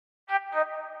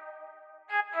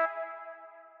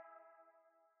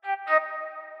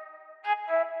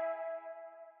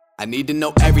I need to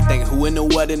know everything. Who and the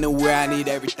what and the where. I need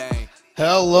everything.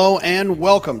 Hello and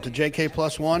welcome to JK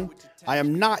Plus One. I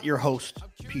am not your host,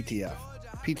 PTF.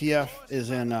 PTF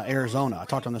is in Arizona. I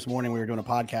talked to him this morning. We were doing a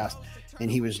podcast, and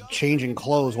he was changing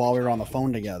clothes while we were on the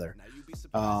phone together,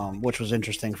 which was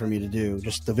interesting for me to do,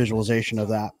 just the visualization of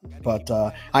that. But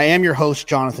I am your host,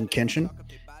 Jonathan Kinchin,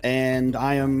 and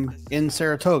I am in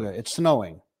Saratoga. It's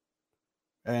snowing,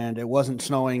 and it wasn't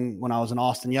snowing when I was in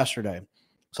Austin yesterday,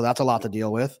 so that's a lot to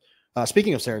deal with.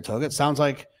 Speaking of Saratoga, it sounds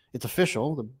like it's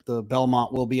official. The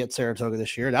Belmont will be at Saratoga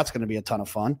this year. That's going to be a ton of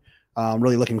fun. I'm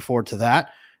really looking forward to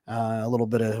that. A little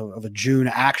bit of a June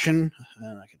action.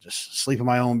 I could just sleep in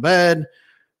my own bed,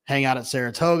 hang out at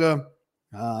Saratoga.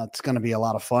 It's going to be a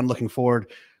lot of fun. Looking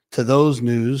forward to those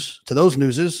newses.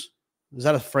 Is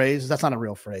that a phrase? That's not a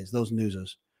real phrase. Those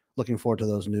newses. Looking forward to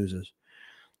those newses.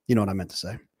 You know what I meant to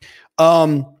say.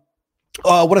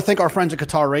 I want to thank our friends at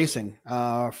Qatar Racing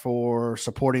for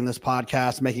supporting this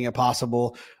podcast, making it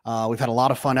possible. We've had a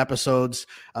lot of fun episodes.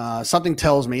 Something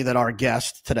tells me that our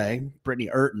guest today, Britney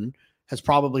Eurton, has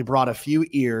probably brought a few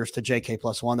ears to JK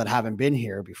Plus One that haven't been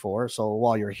here before. So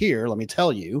while you're here, let me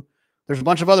tell you, there's a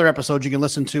bunch of other episodes you can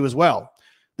listen to as well.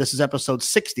 This is episode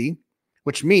 60,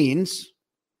 which means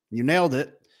you nailed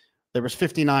it. There was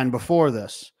 59 before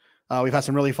this. We've had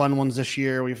some really fun ones this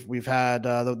year. We've had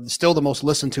still the most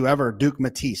listened to ever, Duke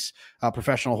Matisse, a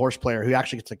professional horse player who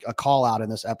actually gets a call out in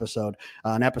this episode,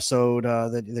 an episode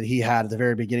that he had at the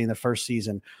very beginning of the first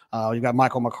season. You've got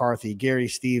Michael McCarthy, Gary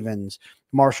Stevens,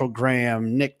 Marshall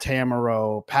Graham, Nick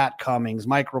Tamaro, Pat Cummings,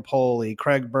 Mike Rapoli,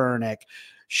 Craig Burnick,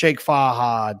 Sheikh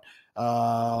Fahad,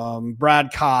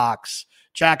 Brad Cox,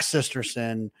 Jack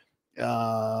Sisterson,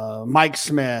 Mike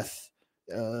Smith,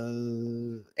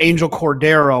 Angel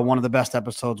Cordero, one of the best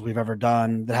episodes we've ever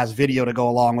done that has video to go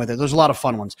along with it. There's a lot of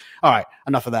fun ones. All right,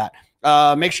 enough of that.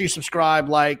 Make sure you subscribe,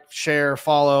 like, share,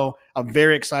 follow. I'm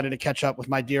very excited to catch up with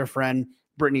my dear friend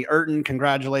Britney Eurton,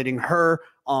 congratulating her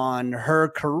on her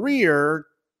career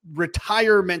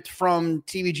retirement from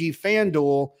TVG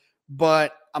FanDuel,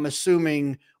 but I'm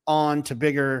assuming on to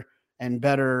bigger and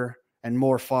better and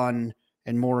more fun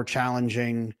and more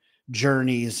challenging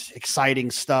journeys, exciting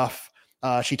stuff.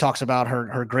 She talks about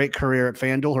her great career at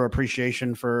FanDuel, her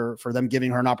appreciation for them giving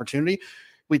her an opportunity.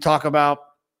 We talk about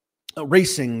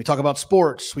racing. We talk about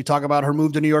sports. We talk about her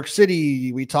move to New York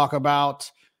City. We talk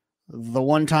about the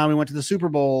one time we went to the Super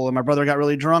Bowl and my brother got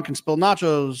really drunk and spilled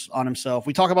nachos on himself.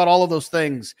 We talk about all of those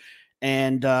things,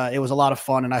 and it was a lot of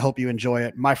fun, and I hope you enjoy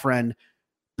it. My friend,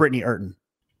 Britney Eurton.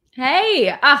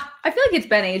 Hey, I feel like it's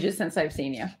been ages since I've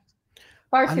seen you.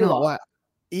 Far too long. What?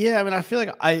 Yeah, I mean, I feel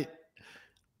like I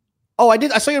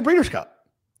saw you at Breeders' Cup.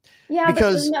 Yeah, because,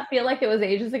 but doesn't that feel like it was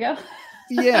ages ago?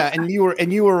 Yeah, and you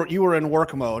were in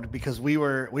work mode because we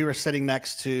were sitting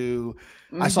next to.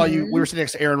 I saw you. We were sitting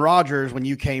next to Aaron Rodgers when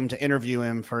you came to interview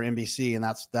him for NBC, and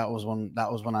that was when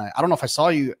I don't know if I saw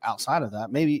you outside of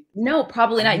that. Maybe no,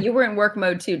 probably not. You were in work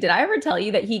mode too. Did I ever tell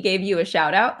you that he gave you a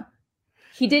shout out?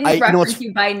 He didn't reference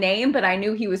you by name, but I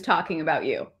knew he was talking about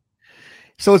you.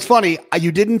 So it's funny.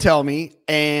 You didn't tell me,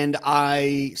 and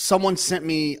someone sent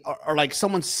me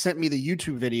the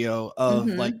YouTube video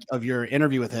of your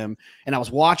interview with him, and I was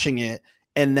watching it,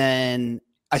 and then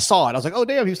I saw it. I was like, oh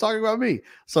damn, he was talking about me.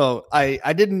 So I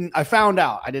found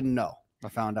out. I didn't know. I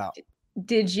found out.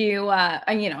 Did you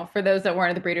for those that weren't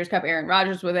at the Breeders' Cup, Aaron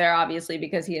Rodgers was there obviously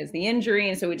because he has the injury,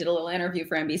 and so we did a little interview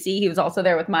for NBC. He was also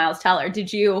there with Miles Teller.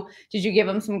 Did you give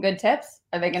him some good tips?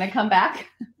 Are they going to come back?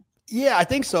 Yeah, I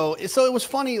think so. So it was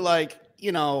funny, I'm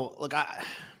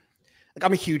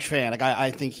a huge fan.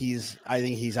 I think he's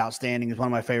outstanding. He's one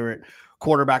of my favorite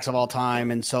quarterbacks of all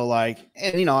time. And so I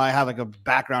have a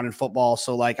background in football.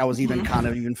 So I was even kind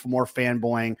of even more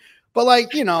fanboying, but I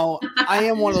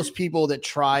am one of those people that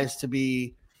tries to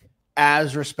be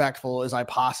as respectful as I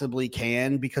possibly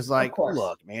can because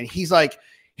look, man,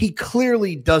 he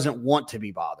clearly doesn't want to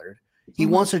be bothered. He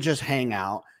wants to just hang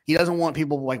out. He doesn't want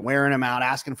people wearing him out,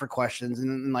 asking for questions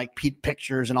and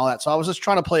pictures and all that. So I was just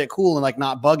trying to play it cool and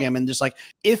not bug him. And just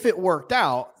if it worked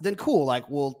out, then cool.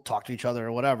 We'll talk to each other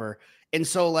or whatever. And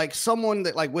so someone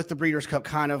that with the Breeders' Cup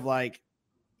kind of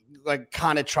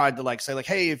tried to say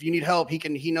hey, if you need help,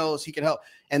 he knows he can help.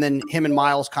 And then him and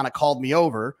Miles kind of called me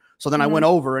over. So then I went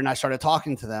over and I started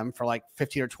talking to them for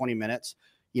 15 or 20 minutes,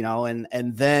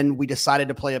 and then we decided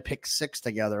to play a pick six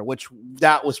together, which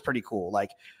that was pretty cool.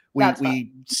 We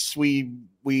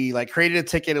created a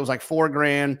ticket. It was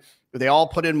 $4,000. They all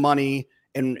put in money,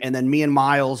 and then me and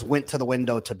Miles went to the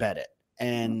window to bet it.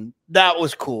 And that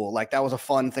was cool. That was a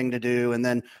fun thing to do. And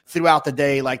then throughout the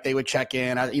day, they would check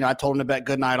in. I told him to bet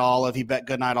Goodnight Olive. He bet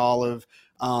Goodnight Olive.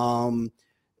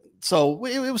 so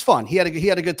it was fun. He had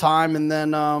a good time. And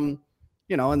then, and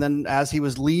then as he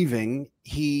was leaving,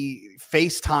 he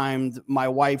FaceTimed my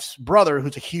wife's brother,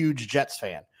 who's a huge Jets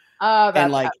fan. Oh,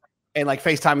 and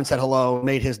FaceTime and said hello,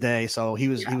 made his day. So he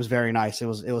was very nice. It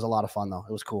was a lot of fun though.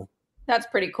 It was cool. That's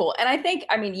pretty cool. And I think,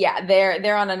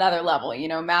 they're on another level,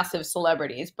 massive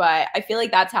celebrities, but I feel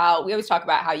like that's how we always talk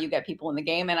about how you get people in the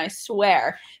game. And I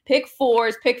swear, pick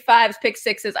 4s, pick 5s, pick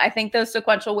 6s. I think those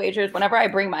sequential wagers, whenever I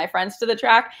bring my friends to the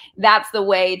track, that's the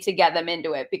way to get them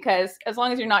into it, because as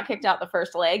long as you're not kicked out the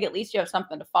first leg, at least you have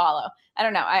something to follow. I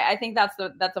don't know. I think that's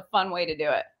a fun way to do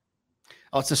it.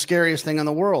 Oh, it's the scariest thing in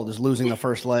the world is losing the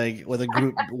first leg with a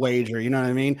group wager. You know what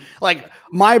I mean? Like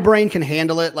my brain can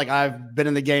handle it. Like I've been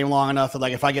in the game long enough that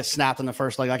like if I get snapped in the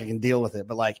first leg, I can deal with it.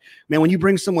 But like, man, when you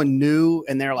bring someone new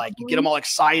and they're like, you get them all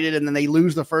excited and then they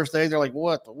lose the first leg, they're like,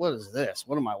 what is this?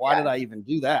 Why did I even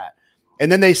do that?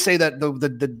 And then they say that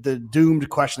the doomed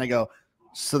question, they go,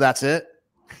 so that's it?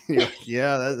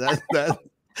 Yeah,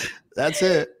 that's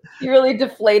it. You really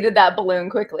deflated that balloon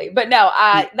quickly. But no,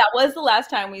 that was the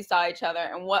last time we saw each other.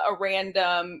 And what a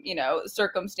random,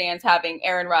 circumstance having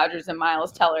Aaron Rodgers and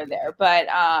Miles Teller there. But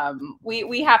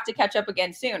we have to catch up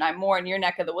again soon. I'm more in your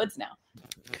neck of the woods now.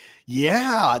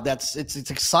 Yeah,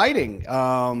 it's exciting.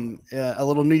 A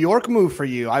little New York move for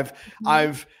you.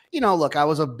 I've look, I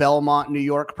was a Belmont, New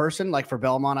York person. Like for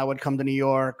Belmont, I would come to New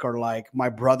York, or like my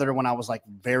brother, when I was like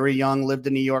very young, lived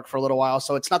in New York for a little while.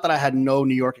 So it's not that I had no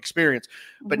New York experience,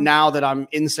 but now that I'm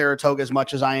in Saratoga as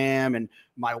much as I am, and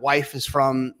my wife is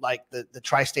from like the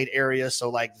tri-state area. So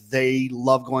like they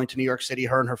love going to New York City,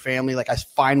 her and her family. Like I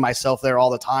find myself there all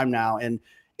the time now. And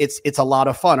it's a lot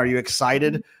of fun. Are you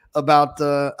excited about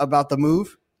the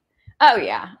move? Oh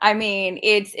yeah. I mean,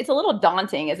 it's a little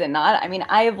daunting, is it not? I mean,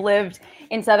 I have lived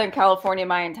in Southern California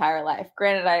my entire life.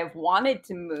 Granted, I have wanted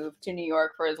to move to New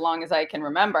York for as long as I can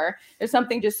remember. There's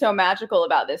something just so magical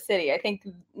about this city. I think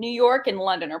New York and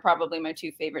London are probably my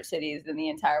 2 favorite cities in the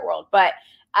entire world. But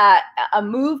a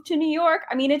move to New York,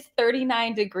 I mean, it's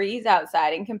 39 degrees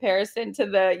outside in comparison to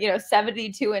the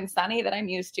 72 and sunny that I'm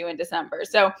used to in December.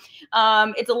 So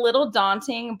it's a little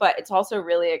daunting, but it's also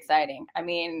really exciting. I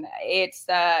mean, it's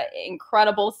an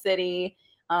incredible city.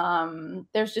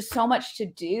 There's just so much to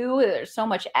do. There's so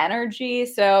much energy.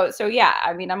 So yeah,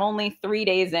 I mean, I'm only 3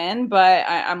 days in, but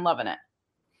I'm loving it.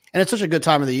 And it's such a good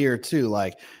time of the year too.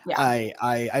 Like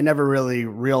I never really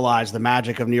realized the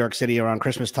magic of New York City around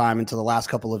Christmas time until the last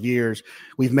couple of years.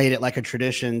 We've made it like a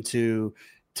tradition to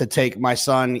take my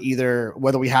son, either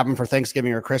whether we have him for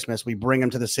Thanksgiving or Christmas, we bring him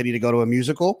to the city to go to a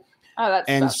musical. Oh,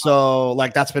 that's so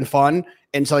like that's been fun.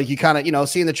 And so like, you kind of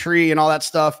seeing the tree and all that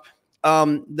stuff.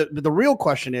 The real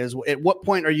question is, at what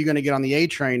point are you going to get on the A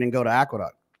train and go to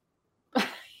Aqueduct?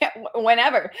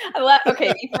 Whenever.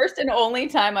 Okay, the first and only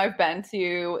time I've been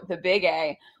to the Big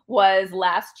A was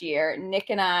last year.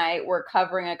 Nick and I were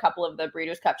covering a couple of the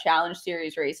Breeders' Cup Challenge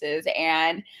Series races,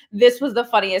 and this was the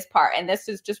funniest part, and this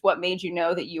is just what made you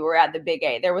know that you were at the Big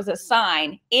A. There was a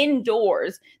sign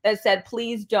indoors that said,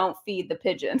 "Please don't feed the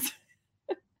pigeons."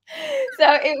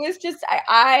 So it was just,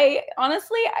 I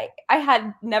honestly, I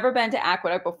had never been to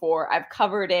Aqueduct before. I've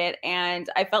covered it, and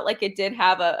I felt like it did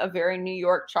have a very New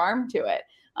York charm to it.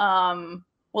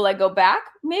 Will I go back?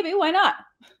 Maybe. Why not?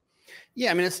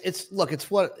 Yeah, I mean, it's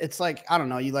like, I don't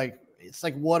know.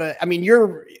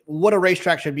 What a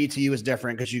racetrack should be to you is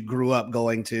different because you grew up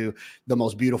going to the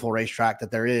most beautiful racetrack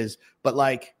that there is. But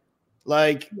I'm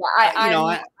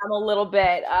a little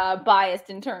bit biased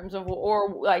in terms of,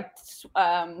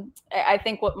 I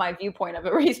think what my viewpoint of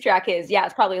a racetrack is. Yeah,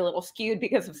 it's probably a little skewed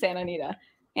because of Santa Anita.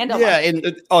 And Del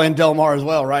Mar. and Del Mar as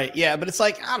well, right? Yeah, but it's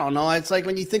like, I don't know. It's like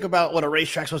when you think about what a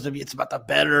racetrack's supposed to be, it's about the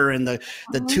bettor and the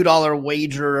 $2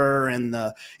 wagerer and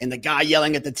the guy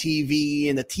yelling at the TV,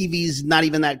 and the TV's not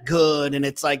even that good, and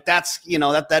it's like that's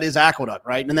that is Aqueduct,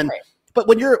 right? And then, right. But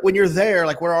when you're there,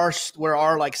 like where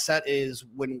our like set is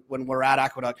when we're at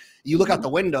Aqueduct, you look out the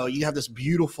window, you have this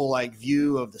beautiful like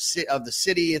view of the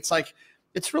city. It's like,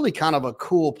 it's really kind of a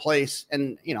cool place.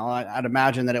 And, I'd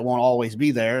imagine that it won't always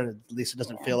be there. At least it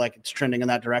doesn't feel like it's trending in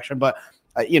that direction. But,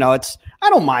 I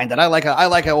don't mind that. I like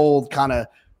an old kind of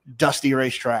dusty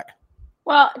racetrack.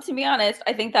 Well, to be honest,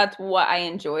 I think that's what I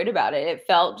enjoyed about it. It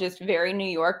felt just very New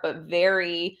York, but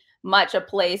very much a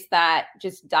place that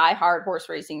just diehard horse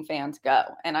racing fans go.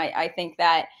 And I think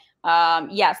that,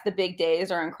 yes, the big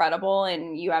days are incredible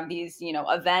and you have these,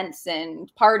 events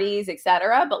and parties,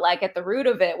 etc. But like at the root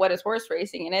of it, what is horse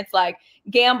racing? And it's like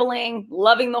gambling,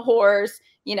 loving the horse,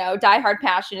 diehard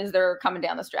passion as they're coming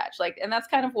down the stretch. And that's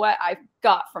kind of what I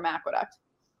got from Aqueduct.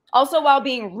 Also, while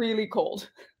being really cold.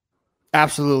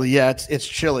 Absolutely. Yeah. It's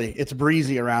chilly. It's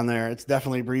breezy around there. It's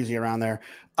definitely breezy around there.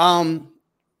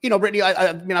 Brittany,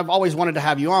 I mean, I've always wanted to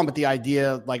have you on, but the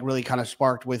idea like really kind of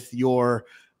sparked with your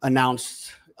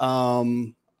announced,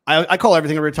 I call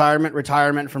everything a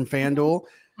retirement from FanDuel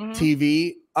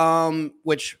TV,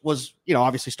 which was,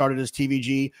 obviously started as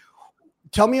TVG.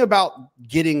 Tell me about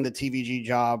getting the TVG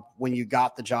job when you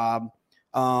got the job.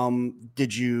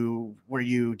 Did you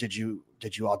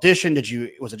audition?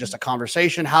 Was it just a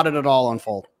conversation? How did it all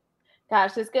unfold?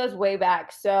 Gosh, this goes way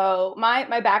back. So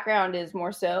my background is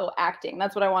more so acting.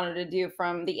 That's what I wanted to do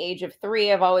from the age of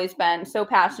 3. I've always been so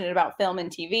passionate about film and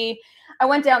TV. I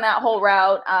went down that whole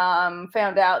route,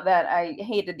 found out that I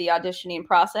hated the auditioning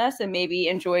process and maybe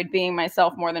enjoyed being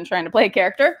myself more than trying to play a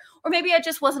character, or maybe I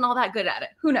just wasn't all that good at it.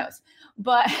 Who knows?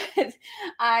 But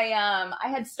I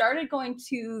had started going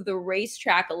to the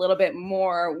racetrack a little bit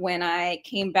more when I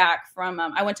came back from,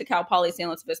 I went to Cal Poly San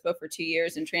Luis Obispo for 2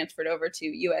 years and transferred over to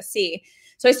USC.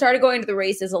 So I started going to the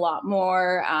races a lot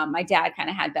more. My dad kind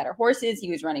of had better horses.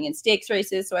 He was running in stakes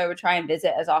races. So I would try and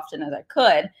visit as often as I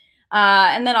could.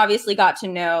 And then obviously got to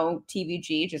know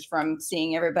TVG just from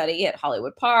seeing everybody at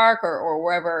Hollywood Park or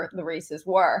wherever the races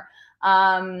were.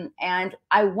 And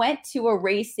I went to a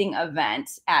racing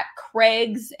event at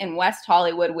Craig's in West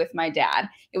Hollywood with my dad.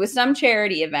 It was some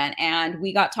charity event, and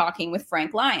we got talking with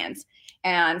Frank Lyons.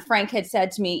 And Frank had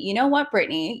said to me, you know what,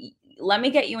 Brittany, let me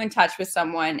get you in touch with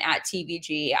someone at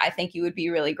TVG. I think you would be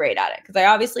really great at it. Because I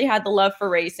obviously had the love for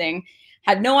racing,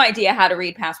 had no idea how to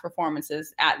read past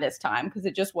performances at this time because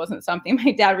it just wasn't something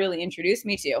my dad really introduced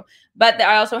me to. But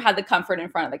I also had the comfort in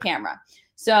front of the camera.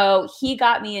 So he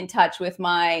got me in touch with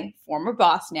my former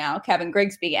boss now, Kevin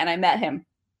Grigsby, and I met him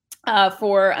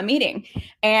for a meeting.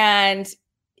 And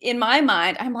in my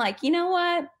mind, I'm like, you know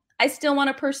what? I still want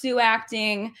to pursue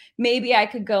acting. Maybe I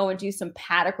could go and do some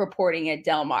paddock reporting at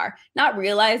Del Mar, not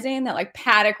realizing that like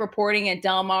paddock reporting at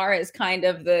Del Mar is kind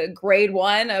of the grade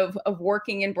 1 of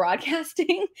working in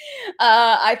broadcasting.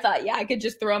 I thought, yeah, I could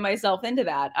just throw myself into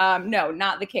that. No,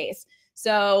 not the case.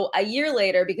 So a year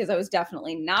later, because I was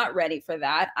definitely not ready for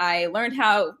that, I learned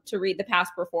how to read the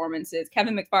past performances.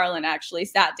 Kevin McFarland actually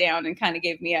sat down and kind of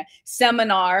gave me a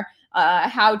seminar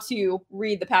how to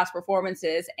read the past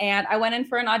performances. And I went in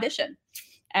for an audition.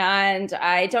 And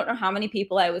I don't know how many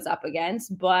people I was up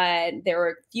against, but there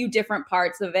were a few different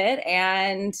parts of it.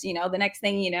 And, the next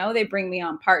thing you know, they bring me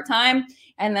on part-time.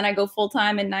 And then I go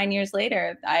full-time. And 9 years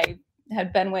later, I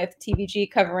had been with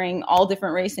TVG covering all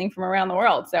different racing from around the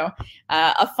world. So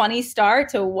a funny start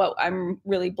to what I'm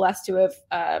really blessed to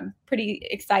have pretty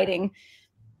exciting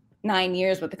 9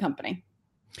 years with the company.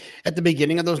 At the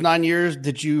beginning of those 9 years,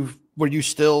 were you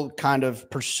still kind of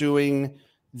pursuing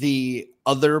the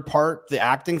other part, the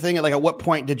acting thing? Like at what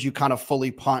point did you kind of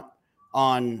fully punt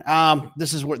on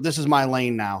this is my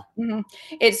lane now? Mm-hmm.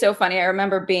 It's so funny. I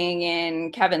remember being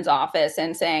in Kevin's office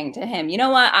and saying to him, you know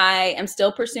what, I am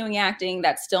still pursuing acting.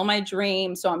 That's still my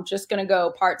dream. So I'm just going to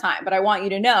go part-time, but I want you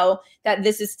to know that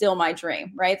this is still my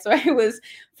dream. Right. So I was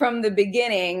from the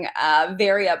beginning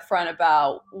very upfront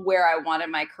about where I wanted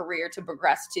my career to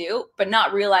progress to, but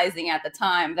not realizing at the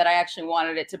time that I actually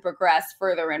wanted it to progress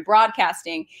further in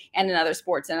broadcasting and in other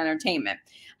sports and entertainment.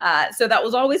 So that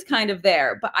was always kind of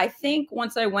there. But I think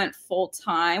once I went full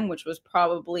time, which was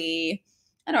probably,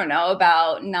 I don't know,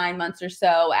 about 9 months or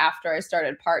so after I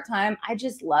started part time, I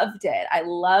just loved it. I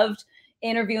loved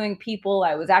interviewing people.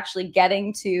 I was actually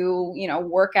getting to,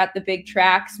 work at the big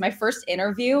tracks. My first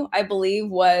interview, I believe,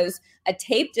 was a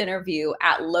taped interview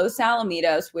at Los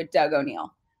Alamitos with Doug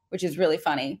O'Neill, which is really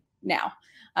funny now.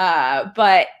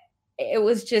 But it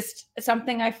was just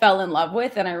something I fell in love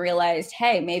with. And I realized,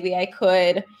 hey, maybe I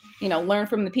could, learn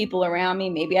from the people around me.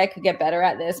 Maybe I could get better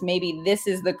at this. Maybe this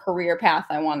is the career path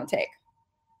I want to take.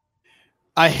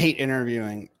 I hate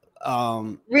interviewing.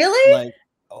 Really?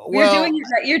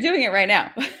 You're doing it right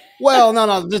now. Well,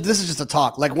 no, this is just a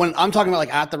talk. Like when I'm talking about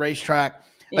like at the racetrack,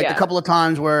 like a couple of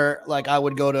times where like I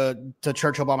would go to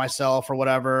Churchill by myself or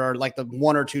whatever, or like the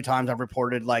 1 or 2 times I've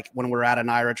reported like when we're at an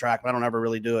IRA track, but I don't ever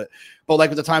really do it. But like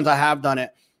the times I have done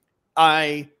it,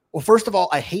 first of all,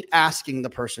 I hate asking the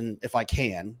person if I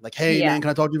can. Like, hey, man, can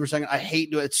I talk to you for a second? I hate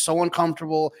doing it. It's so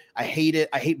uncomfortable. I hate it.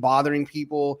 I hate bothering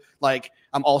people. Like,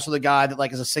 I'm also the guy that,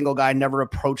 like, as a single guy, never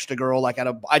approached a girl. Like,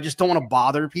 I just don't want to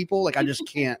bother people. Like, I just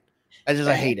can't. I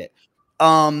hate it.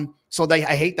 So I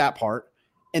hate that part.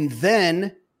 And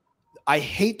then I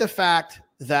hate the fact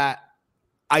that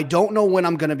I don't know when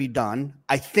I'm going to be done.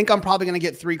 I think I'm probably going to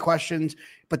get 3 questions,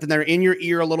 but then they're in your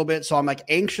ear a little bit. So I'm like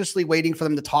anxiously waiting for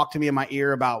them to talk to me in my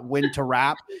ear about when to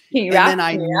wrap. Then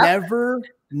I never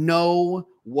know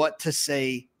what to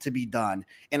say to be done.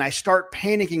 And I start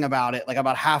panicking about it, like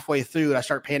about halfway through. I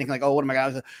start panicking, like, oh, what am I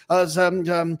going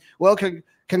to well,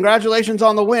 congratulations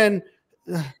on the win.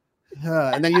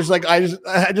 And then you're just like, I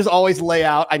just always lay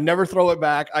out. I never throw it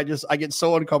back. I get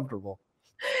so uncomfortable.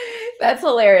 That's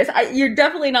hilarious. You're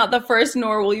definitely not the first,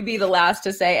 nor will you be the last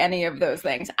to say any of those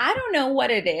things. I don't know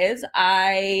what it is.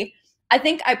 I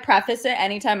think I preface it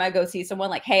anytime I go see someone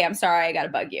like, hey, I'm sorry, I got to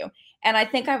bug you. And I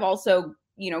think I've also,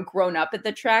 grown up at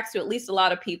the track. So at least a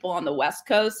lot of people on the West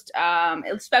Coast,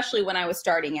 especially when I was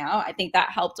starting out, I think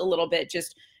that helped a little bit,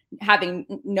 just having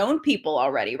known people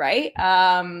already, right?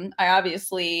 I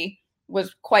obviously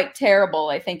was quite terrible,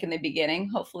 I think, in the beginning.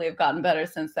 Hopefully I've gotten better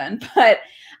since then. But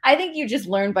I think you just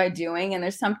learn by doing. And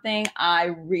there's something I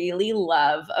really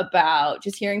love about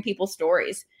just hearing people's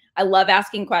stories. I love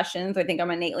asking questions. I think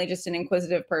I'm innately just an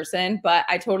inquisitive person, but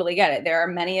I totally get it. There are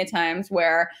many a times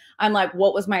where I'm like,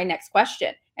 what was my next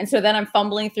question? And so then I'm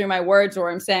fumbling through my words,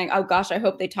 or I'm saying, oh gosh, I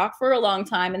hope they talk for a long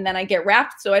time. And then I get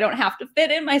wrapped so I don't have to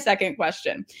fit in my second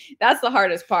question. That's the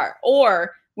hardest part.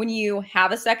 Or when you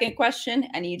have a second question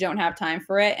and you don't have time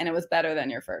for it and it was better than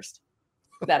your first.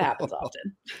 That happens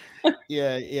often.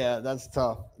 Yeah, that's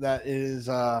tough. That is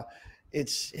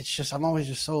it's just, I'm always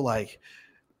just so like,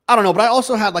 I don't know, but I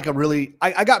also had like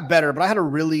I got better, but I had a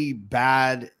really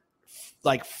bad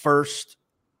like first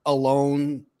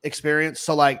alone experience.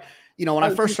 So like, when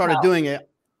I first started doing it,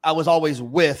 I was always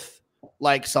with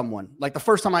like someone. Like the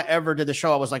first time I ever did the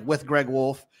show, I was like with Greg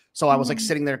Wolf. So I was like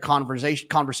sitting there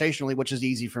conversationally, which is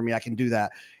easy for me. I can do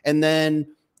that. And then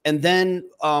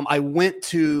I went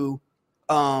to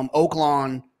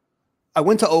Oaklawn. I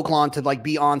went to Oaklawn to like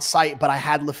be on site, but I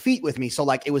had Lafitte with me. So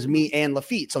like it was me and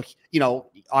Lafitte. So,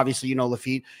 obviously,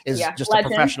 Lafitte is just legend. A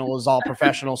professional, is all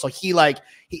professional. So he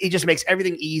just makes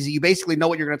everything easy. You basically know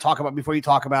what you're going to talk about before you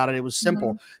talk about it. It was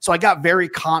simple. So I got very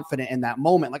confident in that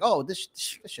moment. Like, oh, this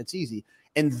shit's easy.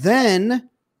 And then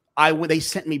they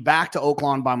sent me back to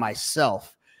Oaklawn by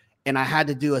myself. And I had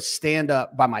to do a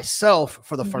stand-up by myself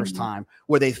for the first time,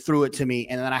 where they threw it to me,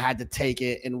 and then I had to take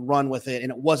it and run with it.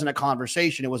 And it wasn't a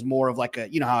conversation; it was more of like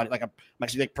how like I'm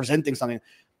actually like presenting something.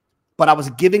 But I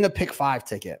was giving a pick 5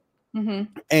 ticket,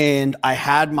 and I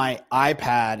had my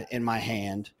iPad in my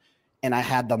hand, and I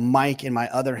had the mic in my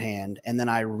other hand, and then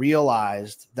I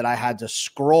realized that I had to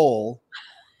scroll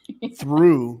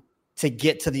through to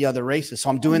get to the other races. So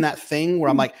I'm doing that thing where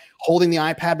I'm like holding the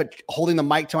iPad, but holding the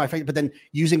mic to my face, but then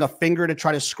using a finger to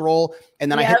try to scroll.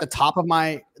 And then I hit the top of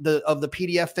the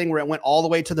PDF thing where it went all the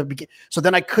way to the beginning. So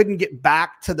then I couldn't get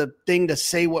back to the thing to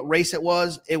say what race it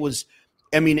was.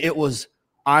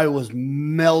 I was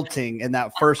melting in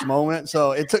that first moment.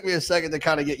 So it took me a second to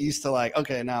kind of get used to like,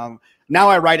 okay, now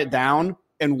I write it down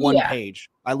in one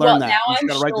page. I learned that. Now you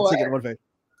got to write the ticket in one page.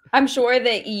 I'm sure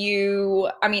that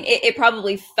it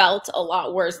probably felt a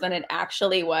lot worse than it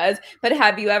actually was, but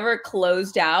have you ever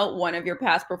closed out one of your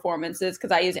past performances?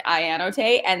 Because I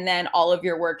annotate, and then all of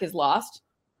your work is lost.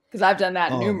 Because I've done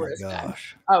that numerous times.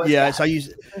 Oh, yeah. So I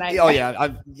use,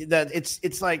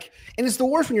 it's like, and it's the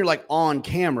worst when you're like on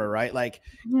camera, right? Like,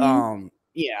 I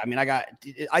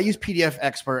use PDF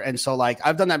Expert. And so like,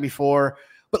 I've done that before,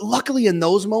 but luckily in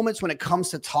those moments, when it comes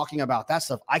to talking about that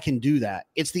stuff, I can do that.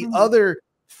 It's the other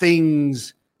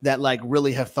things that like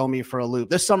really have thrown me for a loop.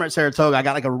 This summer at Saratoga, I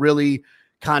got like a really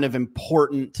kind of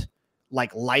important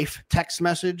like life text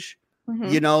message,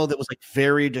 that was like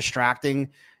very distracting.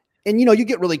 And, you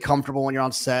get really comfortable when you're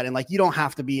on set, and like, you don't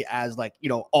have to be as like,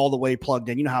 all the way plugged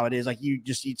in. You know how it is. Like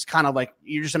it's kind of like,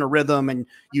 you're just in a rhythm and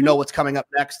what's coming up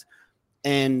next.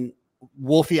 And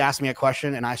Wolfie asked me a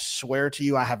question, and I swear to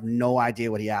you, I have no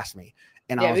idea what he asked me.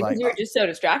 And I was because like, you were just so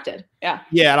distracted. Yeah.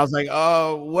 Yeah. And I was like,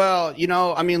 oh, well,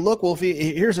 look,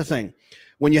 Wolfie, here's the thing.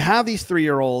 When you have these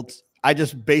 3-year-olds, I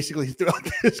just basically threw out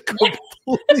this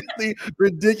completely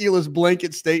ridiculous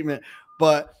blanket statement,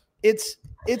 but it's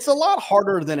a lot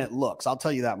harder than it looks. I'll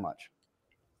tell you that much.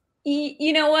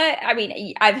 You know what? I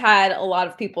mean, I've had a lot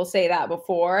of people say that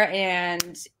before,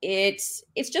 and it's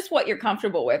just what you're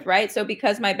comfortable with, right? So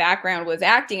because my background was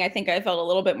acting, I think I felt a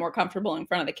little bit more comfortable in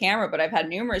front of the camera, but I've had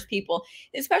numerous people,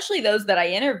 especially those that I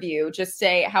interview, just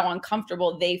say how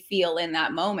uncomfortable they feel in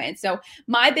that moment. So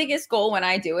my biggest goal when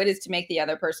I do it is to make the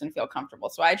other person feel comfortable.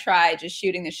 So I try just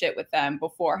shooting the shit with them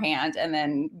beforehand, and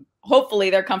then hopefully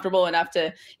they're comfortable enough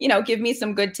to, give me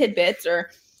some good tidbits,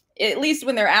 or at least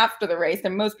when they're after the race,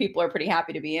 then most people are pretty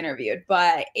happy to be interviewed.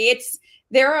 But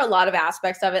there are a lot of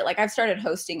aspects of it. Like, I've started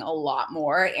hosting a lot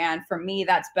more. And for me,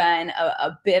 that's been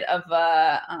a bit of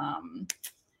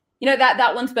You know,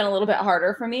 that one's been a little bit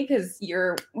harder for me because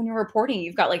when you're reporting,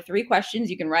 you've got like 3 questions,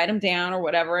 you can write them down or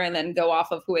whatever, and then go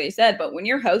off of who they said. But when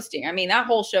you're hosting, I mean, that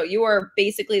whole show, you are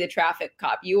basically the traffic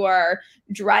cop. You are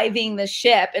driving the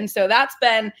ship. And so that's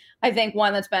been, I think,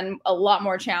 one that's been a lot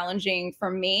more challenging for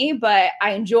me, but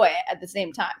I enjoy it at the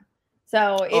same time.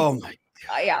 So it's,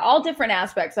 yeah, all different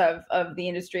aspects of the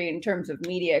industry in terms of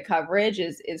media coverage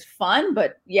is fun,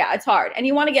 but yeah, it's hard. And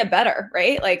you want to get better,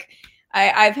 right? Like,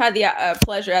 I've had the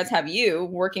pleasure, as have you,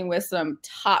 working with some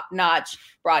top-notch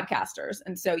broadcasters.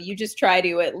 And so you just try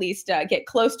to at least get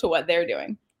close to what they're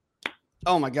doing.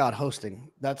 Oh my God, hosting.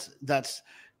 That's it's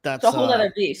a whole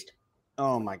other beast.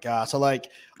 Oh my God. So like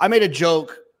I made a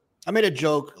joke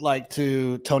like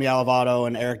to Tony Alavato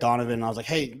and Eric Donovan. I was like,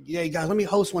 hey, yeah, you guys, let me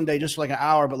host one day just for like an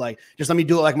hour, but like just let me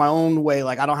do it like my own way.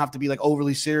 Like I don't have to be like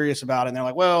overly serious about it. And they're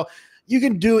like, well, you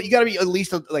can do it. You got to be at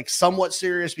least like somewhat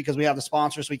serious because we have the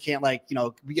sponsors. So we can't like,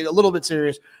 we get a little bit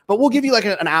serious, but we'll give you like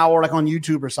an hour, like on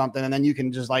YouTube or something. And then you can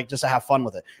just have fun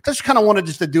with it. Just kind of wanted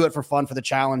just to do it for fun, for the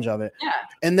challenge of it. Yeah.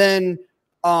 And then,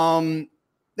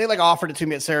 they like offered it to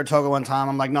me at Saratoga one time.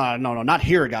 I'm like, no, not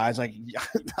here, guys. Like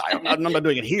I'm not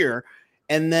doing it here.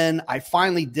 And then I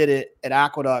finally did it at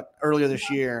Aqueduct earlier this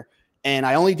year. And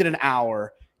I only did an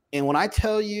hour. And when I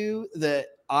tell you that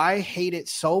I hate it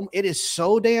so, it is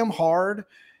so damn hard.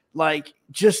 Like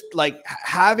just like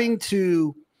having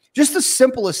to, just the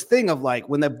simplest thing of like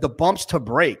when the bumps to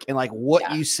break and like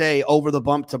what you say over the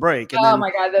bump to break. And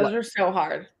my God, those are so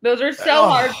hard. Those are so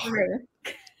hard for me.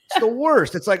 It's the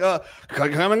worst. It's like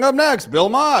coming up next, Bill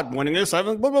Mott winning his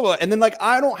 7th, blah, blah, blah. And then like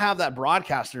I don't have that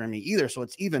broadcaster in me either. So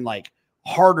it's even like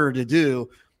harder to do.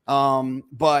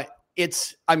 But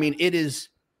it is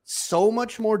so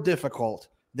much more difficult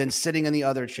than sitting in the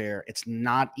other chair. It's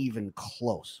not even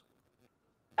close.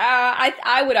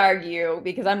 I would argue,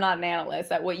 because I'm not an analyst,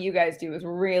 that what you guys do is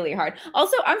really hard.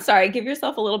 Also, I'm sorry, give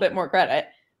yourself a little bit more credit.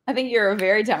 I think you're a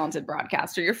very talented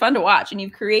broadcaster. You're fun to watch, and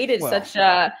you've created such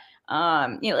a,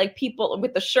 like people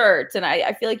with the shirts. And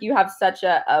I feel like you have such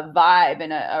a vibe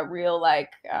and a real,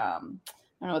 like, I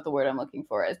don't know what the word I'm looking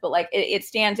for is, but like it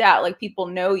stands out. Like people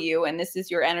know you, and this is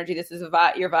your energy. This is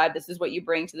your vibe. This is what you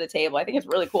bring to the table. I think it's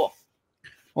really cool.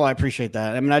 Well, I appreciate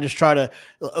that. I mean, I just try to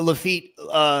Lafitte,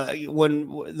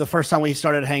 when the first time we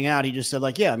started to hang out, he just said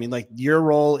like, yeah, I mean, like your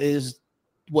role is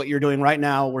what you're doing right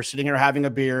now. We're sitting here having a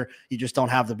beer. You just don't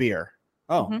have the beer.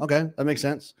 Oh, okay. That makes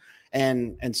sense.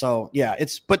 And so, yeah,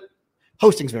 but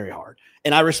hosting's very hard.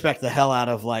 And I respect the hell out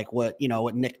of like what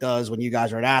Nick does when you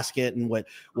guys are at Ascot and what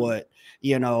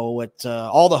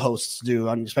all the hosts do,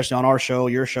 especially on our show,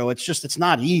 your show. It's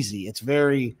not easy.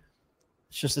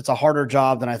 It's a harder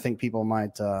job than I think people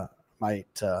might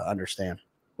understand.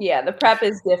 Yeah, the prep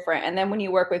is different. And then when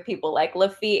you work with people like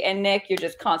Lafitte and Nick, you're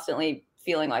just constantly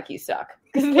feeling like you suck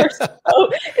because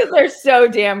they're so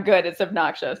damn good. It's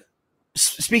obnoxious.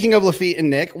 Speaking of Lafitte and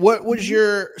Nick, what was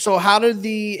how did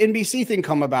the NBC thing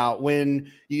come about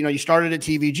when you started at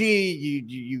TVG,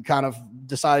 you kind of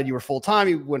decided you were full-time,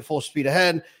 you went full speed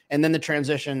ahead, and then the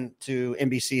transition to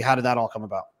NBC, how did that all come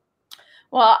about?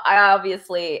 Well, I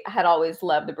obviously had always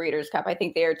loved the Breeders' Cup. I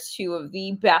think they are 2 of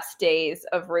the best days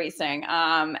of racing.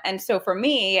 And so for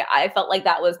me, I felt like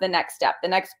that was the next step. The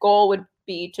next goal would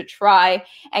be to try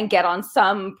and get on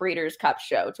some Breeders' Cup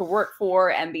show to work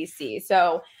for NBC.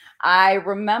 So I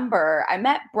remember I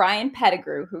met Brian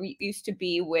Pettigrew, who used to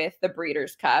be with the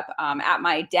Breeders' Cup at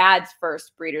my dad's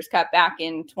first Breeders' Cup back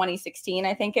in 2016,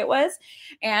 I think it was.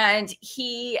 And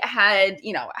he had,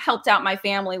 helped out my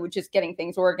family with just getting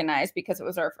things organized because it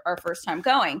was our first time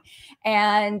going.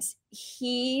 And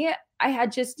I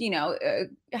had just,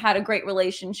 had a great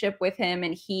relationship with him,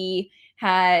 and he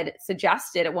had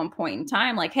suggested at one point in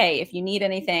time, like, hey, if you need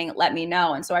anything, let me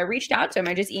know. And so I reached out to him.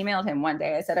 I just emailed him one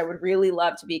day. I said, I would really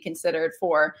love to be considered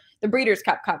for the Breeders'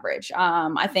 Cup coverage.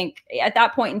 I think at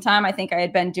that point in time, I think I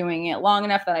had been doing it long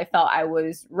enough that I felt I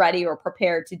was ready or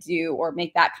prepared to do or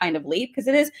make that kind of leap, because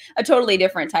it is a totally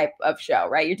different type of show,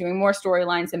 right? You're doing more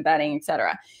storylines and betting, et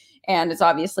cetera. And it's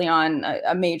obviously on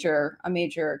a major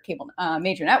cable,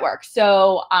 major network.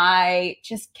 So I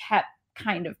just kept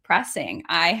kind of pressing.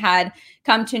 I had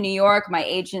come to New York. My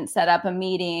agent set up a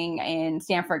meeting in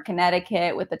Stamford,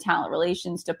 Connecticut with the talent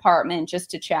relations department just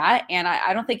to chat. And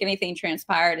I don't think anything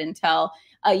transpired until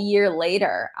a year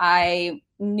later. I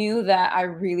knew that I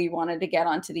really wanted to get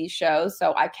onto these shows.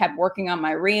 So I kept working on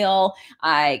my reel.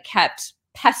 I kept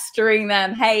pestering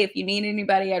them. Hey, if you need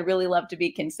anybody, I'd really love to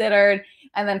be considered.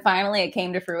 And then finally it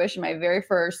came to fruition. My very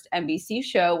first NBC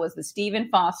show was the Stephen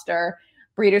Foster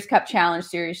Breeders' Cup Challenge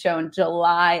Series show in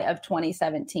July of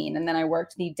 2017. And then I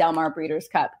worked the Del Mar Breeders'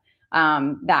 Cup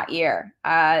that year.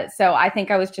 So I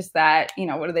think I was just that, you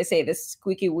know, what do they say? This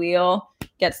squeaky wheel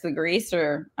gets the grease,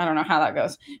 or I don't know how that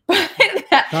goes. But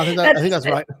I think that's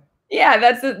right. Yeah,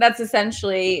 that's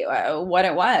essentially what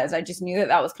it was. I just knew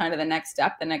that was kind of the next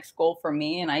step, the next goal for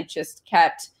me. And I just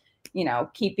kept, you know,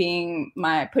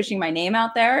 pushing my name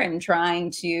out there and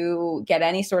trying to get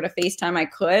any sort of face time I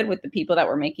could with the people that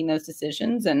were making those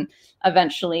decisions. And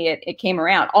eventually it came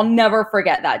around. I'll never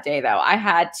forget that day, though. I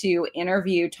had to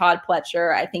interview Todd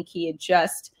Pletcher. I think he had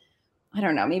just, I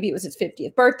don't know, maybe it was his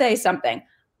 50th birthday, something.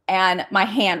 And my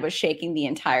hand was shaking the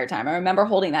entire time. I remember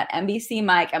holding that NBC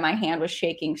mic and my hand was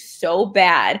shaking so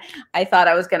bad, I thought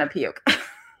I was going to puke.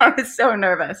 I was so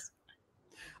nervous.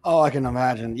 Oh, I can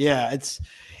imagine. Yeah,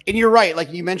 and you're right.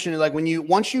 Like you mentioned, like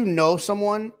once you know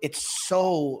someone, it's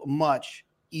so much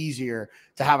easier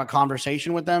to have a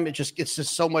conversation with them. It's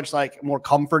just so much like more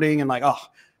comforting and like, oh,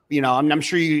 you know, I'm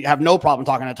sure you have no problem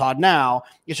talking to Todd now.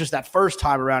 It's just that first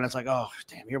time around, it's like, oh,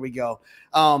 damn, here we go.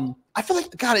 I feel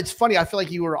like, God, it's funny. I feel like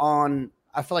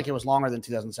I feel like it was longer than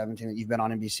 2017 that you've been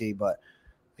on NBC, but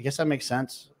I guess that makes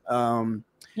sense.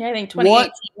 Yeah, I think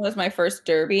 2018 was my first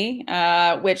Derby,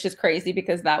 which is crazy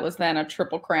because that was then a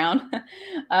Triple Crown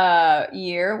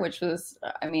year, which was,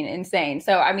 I mean, insane.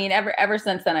 So, I mean, ever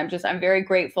since then, I'm very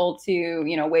grateful to,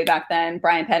 you know, way back then,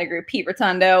 Brian Pettigrew, Pete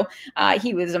Rotundo.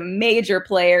 He was a major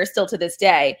player still to this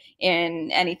day in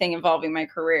anything involving my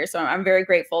career. So I'm very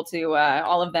grateful to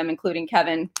all of them, including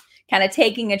Kevin, kind of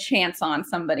taking a chance on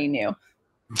somebody new.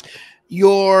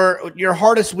 Your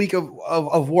hardest week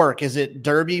of work, is it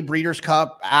Derby, Breeders'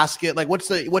 Cup, Ascot? Like what's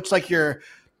like your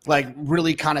like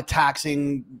really kind of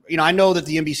taxing, you know, I know that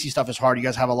the NBC stuff is hard. You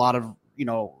guys have a lot of, you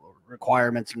know,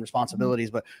 requirements and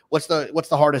responsibilities, but what's the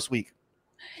hardest week?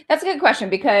 That's a good question,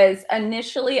 because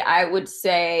initially I would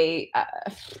say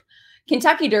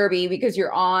Kentucky Derby, because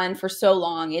you're on for so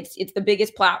long. It's the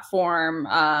biggest platform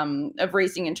of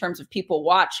racing in terms of people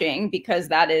watching, because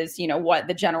that is, you know, what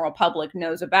the general public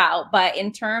knows about. But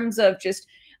in terms of just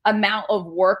amount of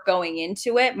work going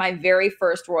into it, my very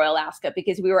first Royal Ascot,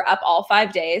 because we were up all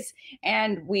 5 days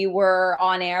and we were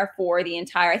on air for the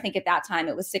entire, I think at that time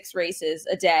it was 6 races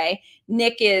a day.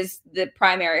 Nick is the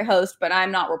primary host, but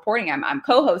I'm not reporting. I'm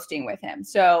co-hosting with him.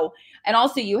 So, and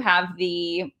also you have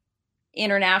the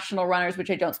international runners,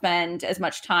 which I don't spend as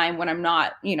much time when I'm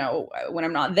not, you know, when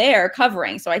I'm not there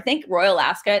covering. So I think Royal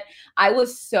Ascot, I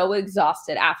was so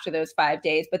exhausted after those 5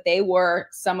 days, but they were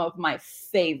some of my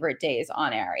favorite days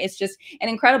on air. It's just an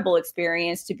incredible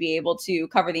experience to be able to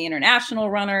cover the international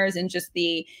runners and just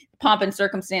the pomp and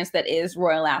circumstance that is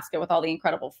Royal Ascot, with all the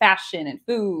incredible fashion and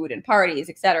food and parties,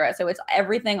 etc. So it's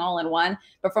everything all in one.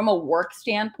 But from a work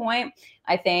standpoint,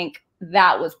 I think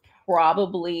that was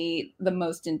probably the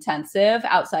most intensive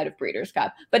outside of Breeders'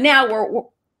 Cup. But now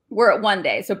we're at 1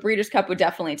 day. So Breeders' Cup would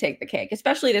definitely take the cake,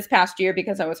 especially this past year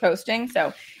because I was hosting.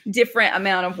 So different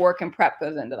amount of work and prep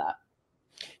goes into that.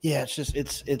 Yeah, it's just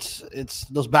it's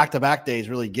those back-to-back days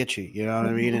really get you. You know what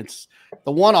I mean? It's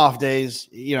the one-off days,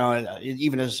 you know,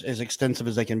 even as extensive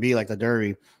as they can be, like the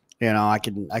Derby. You know, I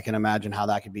can imagine how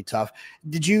that could be tough.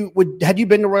 Had you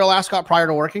been to Royal Ascot prior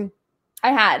to working?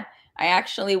 I had. I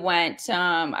actually went,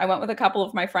 I went with a couple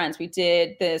of my friends. We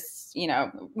did this, you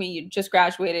know, we just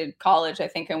graduated college, I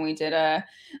think, and we did a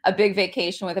big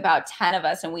vacation with about 10 of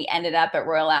us, and we ended up at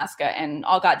Royal Ascot and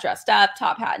all got dressed up,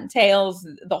 top hat and tails,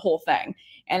 the whole thing.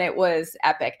 And it was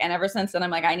epic. And ever since then,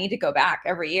 I'm like, I need to go back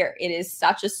every year. It is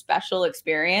such a special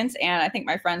experience. And I think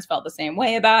my friends felt the same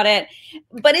way about it,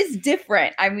 but it's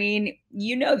different. I mean,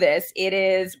 you know this, it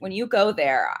is when you go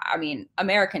there, I mean,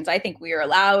 Americans, I think we are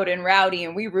loud and rowdy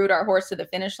and we root our horse to the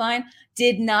finish line.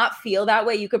 Did not feel that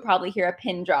way. You could probably hear a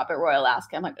pin drop at Royal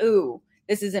Ascot. I'm like, ooh,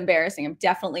 this is embarrassing. I'm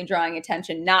definitely drawing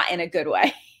attention, not in a good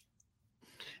way.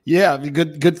 Yeah,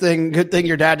 good thing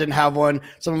your dad didn't have one.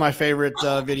 Some of my favorite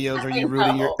videos are you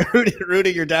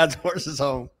rooting your dad's horses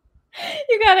home.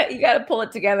 You gotta pull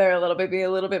it together a little bit, be a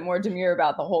little bit more demure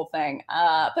about the whole thing.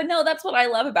 But no, that's what I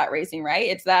love about racing, right?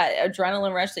 It's that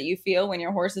adrenaline rush that you feel when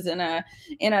your horse is in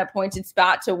a pointed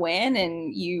spot to win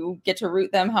and you get to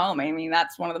root them home. I mean,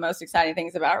 that's one of the most exciting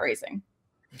things about racing.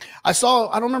 I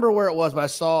don't remember where it was,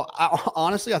 but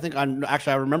honestly, I think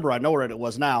I remember, I know where it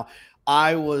was now.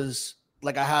 I was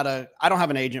like, I don't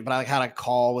have an agent, but I had a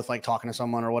call with like talking to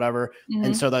someone or whatever. Mm-hmm.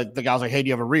 And so the guy was like, hey, do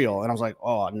you have a reel? And I was like,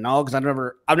 oh no. Cause I've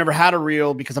never had a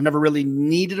reel because I've never really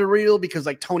needed a reel because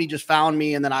like Tony just found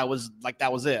me. And then I was like,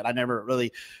 that was it. I never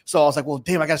really, so I was like, well,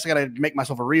 damn, I guess I got to make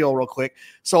myself a reel real quick.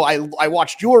 So I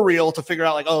watched your reel to figure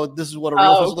out like, oh, this is what a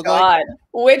reel supposed to look like.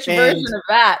 Which version of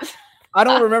that? I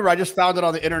don't remember. I just found it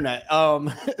on the internet.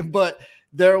 But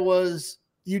there was,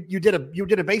 you did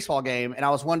a baseball game and I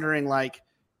was wondering like,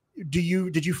 did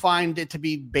you find it to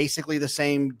be basically the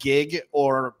same gig,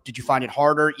 or did you find it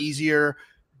harder, easier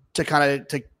to kind of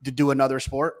to do another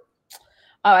sport?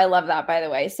 Oh, I love that, by the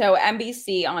way. So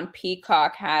NBC on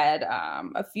Peacock had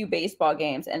a few baseball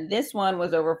games, and this one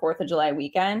was over 4th of July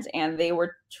weekend, and they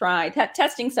were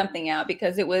testing something out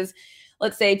because it was,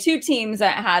 let's say, two teams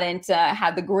that hadn't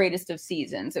had the greatest of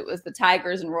seasons. It was the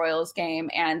Tigers and Royals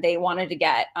game, and they wanted to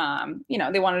get,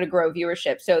 they wanted to grow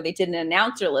viewership. So they did an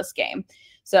announcerless game.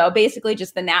 So basically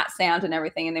just the Nat sound and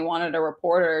everything, and they wanted a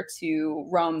reporter to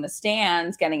roam the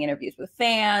stands, getting interviews with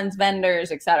fans,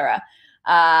 vendors, etc.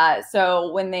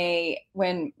 So when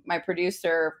my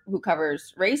producer who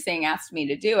covers racing asked me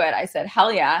to do it, I said,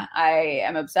 hell yeah, I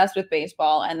am obsessed with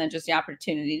baseball. And then just the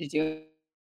opportunity to do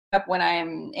it when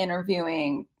I'm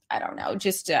interviewing, I don't know,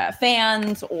 just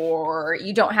fans, or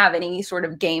you don't have any sort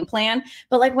of game plan.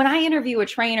 But like when I interview a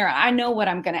trainer, I know what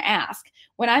I'm going to ask.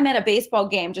 When I'm at a baseball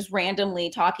game, just randomly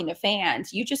talking to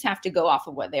fans, you just have to go off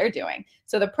of what they're doing.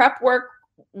 So the prep work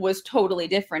was totally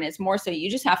different. It's more so you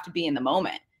just have to be in the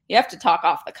moment. You have to talk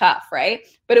off the cuff, right?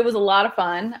 But it was a lot of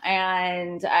fun.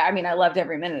 And I mean, I loved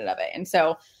every minute of it. And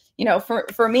so,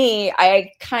 for me,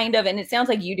 I kind of, and it sounds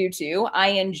like you do too, I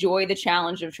enjoy the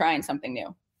challenge of trying something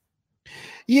new.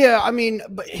 Yeah, I mean,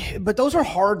 but those are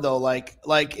hard though. Like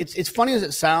it's funny as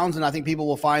it sounds, and I think people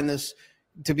will find this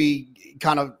to be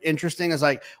kind of interesting. Is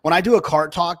like when I do a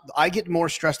cart talk, I get more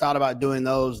stressed out about doing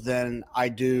those than I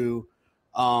do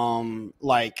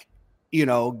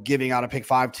giving out a pick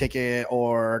 5 ticket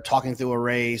or talking through a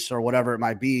race or whatever it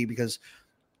might be, because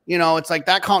it's like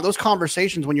those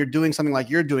conversations when you're doing something like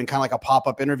you're doing, kind of like a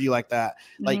pop-up interview like that,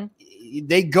 like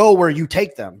they go where you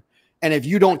take them. And if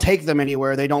you don't take them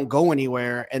anywhere, they don't go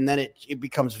anywhere. And then it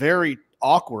becomes very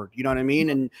awkward. You know what I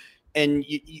mean? And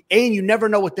you never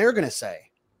know what they're going to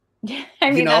say. Yeah.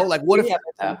 I mean, like what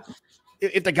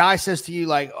if the guy says to you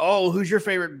like, oh, who's your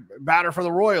favorite batter for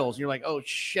the Royals? You're like, oh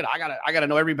shit, I gotta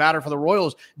know every batter for the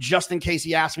Royals just in case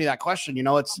he asks me that question.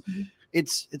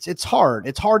 It's hard.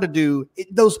 It's hard to do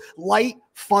those light,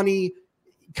 funny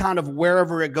kind of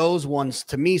wherever it goes ones.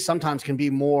 To me, sometimes can be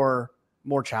more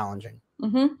challenging.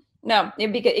 Mm-hmm. No,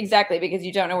 exactly, because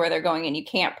you don't know where they're going and you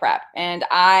can't prep. And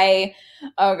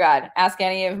ask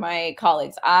any of my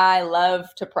colleagues. I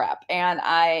love to prep, and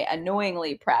I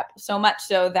annoyingly prep so much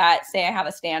so that, say I have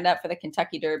a stand-up for the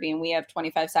Kentucky Derby and we have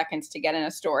 25 seconds to get in a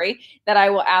story, that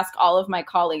I will ask all of my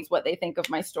colleagues what they think of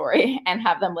my story and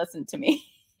have them listen to me.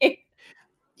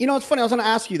 It's funny. I was going to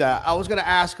ask you that. I was going to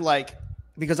ask,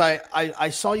 because I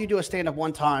saw you do a stand-up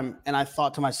one time and I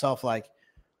thought to myself,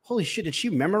 holy shit, did she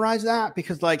memorize that?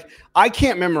 Because I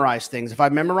can't memorize things. If I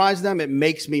memorize them, it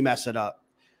makes me mess it up.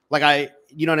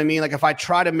 You know what I mean? If I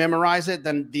try to memorize it,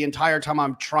 then the entire time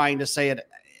I'm trying to say it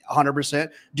 100%.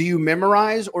 Do you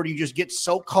memorize, or do you just get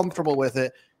so comfortable with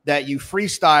it that you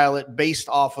freestyle it based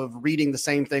off of reading the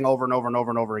same thing over and over and over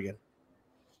and over again?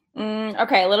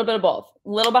 Okay, a little bit of both. A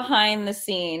little behind the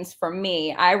scenes for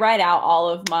me. I write out all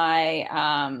of my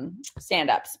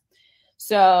stand-ups.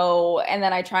 So, and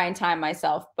then I try and time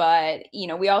myself, but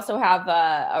we also have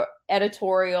a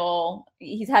editorial.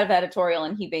 He's head of editorial,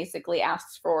 and he basically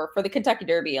asks for the Kentucky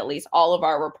Derby, at least all of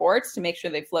our reports to make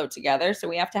sure they flow together. So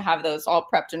we have to have those all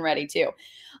prepped and ready too.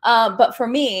 But for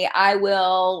me, I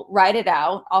will write it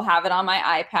out. I'll have it on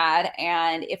my iPad.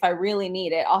 And if I really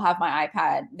need it, I'll have my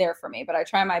iPad there for me, but I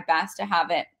try my best to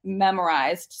have it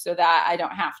memorized so that I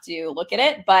don't have to look at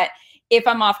it. But if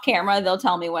I'm off camera, they'll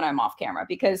tell me when I'm off camera,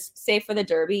 because say for the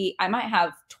Derby, I might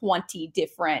have 20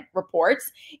 different reports.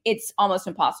 It's almost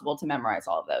impossible to memorize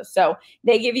all of those. So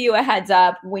they give you a heads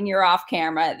up when you're off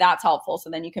camera. That's helpful. So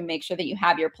then you can make sure that you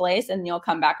have your place and you'll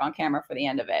come back on camera for the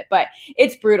end of it. But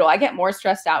it's brutal. I get more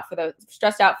stressed out for those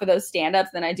stand-ups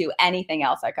than I do anything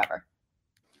else I cover.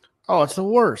 Oh, it's the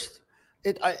worst.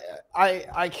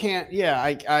 I can't.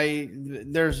 Yeah.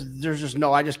 There's just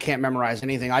no, I just can't memorize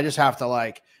anything. I just have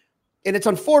to and it's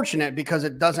unfortunate because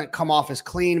it doesn't come off as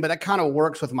clean, but that kind of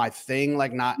works with my thing.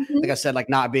 Like I said,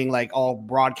 not being all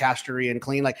broadcastery and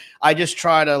clean. I just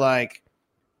try to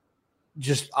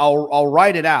I'll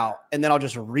write it out and then I'll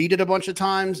just read it a bunch of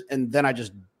times. And then I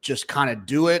just kind of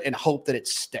do it and hope that it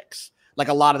sticks.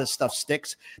 A lot of this stuff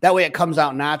sticks. That way it comes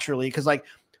out naturally. Cause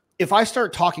if I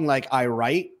start talking like I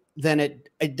write, then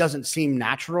it doesn't seem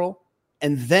natural.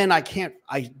 And then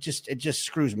it just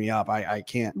screws me up. I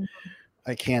can't.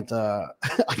 I can't do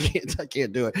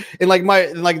it. And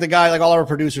the guy, all our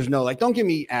producers know, don't give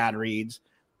me ad reads.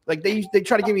 They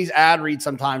try to give me these ad reads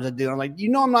sometimes. I do. I'm like,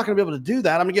 I'm not going to be able to do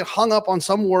that. I'm gonna get hung up on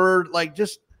some word.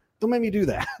 Just don't make me do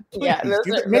that. Yeah.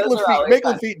 Make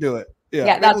Lafitte do it.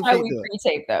 Yeah, that's why we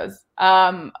pre-tape those.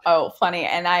 Oh, funny.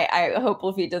 And I hope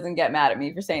Lafitte doesn't get mad at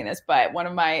me for saying this, but one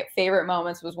of my favorite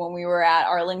moments was when we were at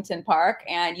Arlington Park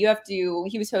and he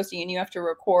was hosting and you have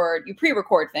to you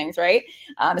pre-record things, right?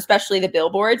 Especially the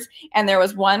billboards. And there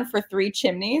was one for 3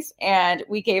 chimneys and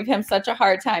we gave him such a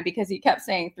hard time because he kept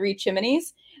saying 3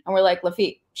 chimneys. And we're like,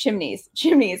 Lafitte, chimneys.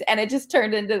 And it just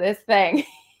turned into this thing.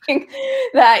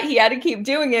 That he had to keep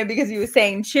doing it because he was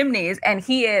saying chimneys. And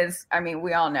he is, I mean,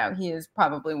 we all know he is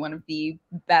probably one of the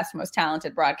best, most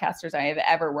talented broadcasters I have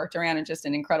ever worked around and just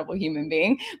an incredible human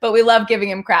being. But we love giving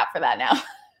him crap for that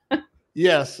now.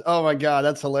 Yes. Oh my God.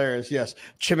 That's hilarious. Yes.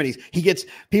 Chimneys. He gets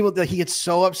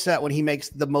so upset when he makes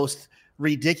the most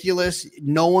ridiculous,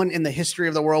 no one in the history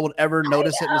of the world would ever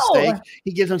notice it mistake.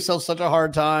 He gives himself such a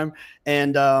hard time.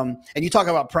 And you talk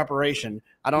about preparation.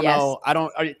 I don't know. I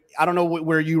don't know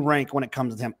where you rank when it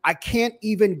comes to him. I can't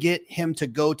even get him to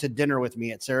go to dinner with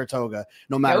me at Saratoga,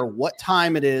 no matter what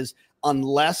time it is,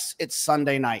 unless it's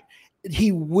Sunday night.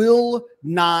 He will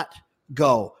not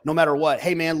go, no matter what.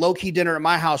 Hey man, low key dinner at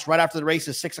my house right after the race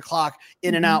is 6 o'clock.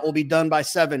 In and out will be done by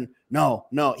 7. No,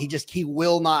 he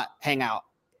will not hang out.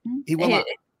 He will not.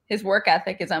 His work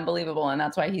ethic is unbelievable, and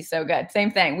that's why he's so good. Same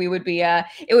thing. We would be,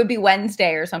 it would be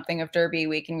Wednesday or something of Derby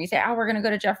week, and we say, "Oh, we're gonna go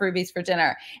to Jeff Ruby's for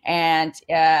dinner," and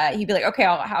he'd be like, "Okay,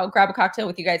 I'll grab a cocktail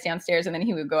with you guys downstairs," and then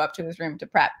he would go up to his room to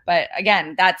prep. But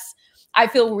again, I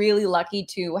feel really lucky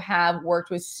to have worked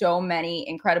with so many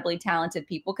incredibly talented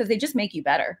people because they just make you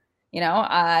better.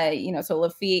 So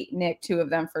Lafitte, Nick, 2 of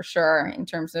them for sure in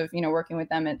terms of, working with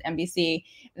them at NBC.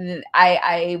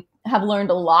 I have learned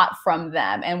a lot from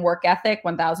them, and work ethic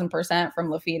 1000%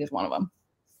 from Lafitte is one of them.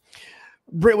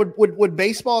 Britt, would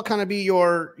baseball kind of be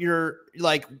your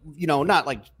like, not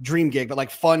like dream gig, but like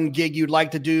fun gig you'd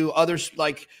like to do? Others,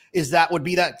 like, would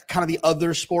be that kind of the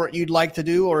other sport you'd like to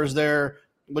do? Or is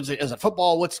it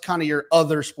football? What's kind of your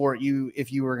other sport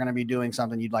if you were going to be doing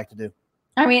something you'd like to do?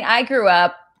 I mean, I grew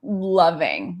up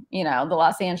loving, the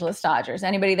Los Angeles Dodgers.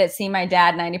 Anybody that's seen my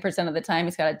dad, 90% of the time,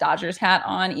 he's got a Dodgers hat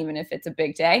on, even if it's a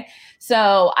big day.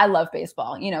 So I love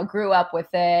baseball, grew up with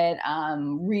it.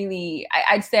 Really,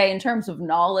 I'd say in terms of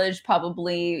knowledge,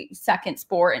 probably second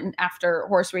sport and after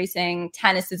horse racing.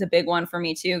 Tennis is a big one for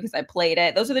me too, because I played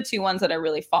it. Those are the 2 ones that I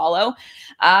really follow.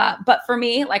 But for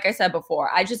me, like I said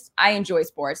before, I enjoy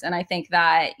sports. And I think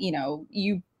that,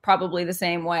 you probably the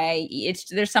same way.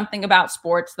 There's something about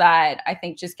sports that I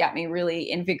think just got me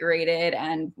really invigorated,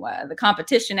 and the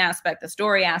competition aspect, the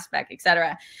story aspect,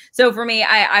 etc. So for me,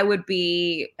 I would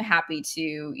be happy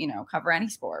to, cover any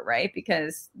sport, right?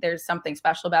 Because there's something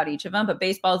special about each of them. But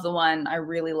baseball is the one I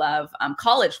really love.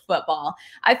 College football.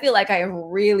 I feel like I have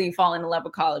really fallen in love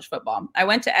with college football. I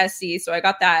went to SC, so I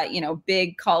got that,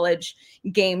 big college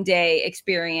game day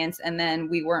experience, and then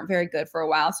we weren't very good for a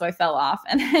while, so I fell off,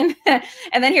 and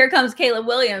then here comes Caleb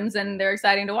Williams, and they're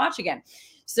exciting to watch again.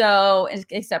 So,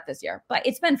 except this year, but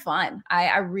it's been fun.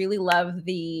 I really love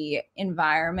the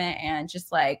environment and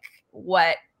just like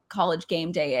what college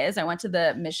game day is. I went to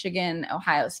the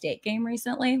Michigan-Ohio State game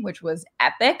recently, which was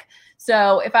epic.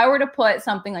 So if I were to put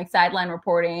something like sideline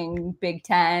reporting, Big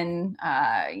Ten,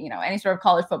 any sort of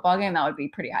college football game, that would be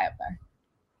pretty high up there.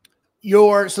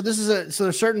 So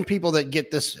there's certain people that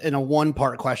get this in a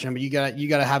 1-part question, but you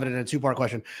gotta have it in a 2-part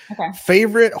question. Okay.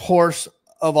 Favorite horse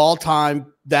of all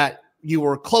time that you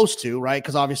were close to, right?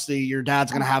 Because obviously your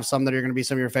dad's going to have some that are going to be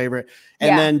some of your favorite,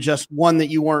 and then just one that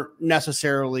you weren't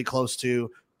necessarily close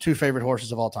to. 2 favorite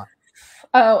horses of all time.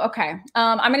 Oh, okay.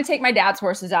 I'm going to take my dad's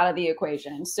horses out of the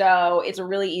equation. So it's a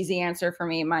really easy answer for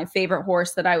me. My favorite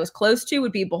horse that I was close to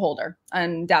would be Beholder,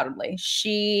 undoubtedly.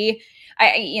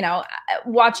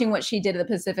 Watching what she did at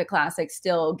the Pacific Classic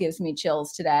still gives me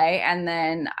chills today. And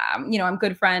then, I'm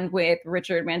good friend with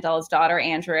Richard Mandella's daughter,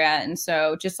 Andrea. And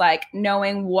so just like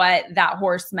knowing what that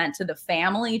horse meant to the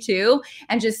family too,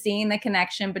 and just seeing the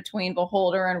connection between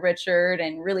Beholder and Richard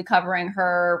and really covering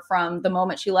her from the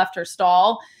moment she left her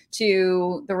stall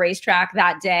to the racetrack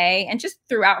that day and just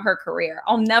throughout her career.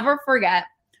 I'll never forget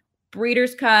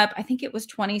Breeders' Cup. I think it was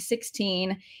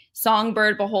 2016.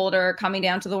 Songbird, Beholder coming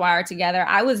down to the wire together.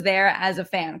 I was there as a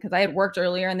fan because I had worked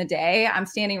earlier in the day. I'm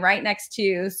standing right next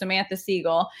to Samantha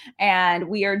Siegel, and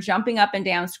we are jumping up and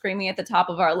down, screaming at the top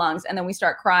of our lungs. And then we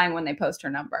start crying when they post her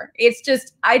number. It's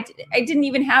just, I didn't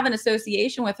even have an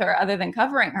association with her other than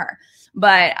covering her.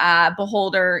 But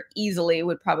Beholder easily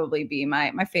would probably be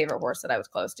my favorite horse that I was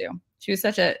close to. She was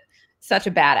such a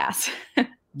badass.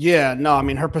 Yeah, no, I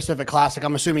mean, her Pacific Classic,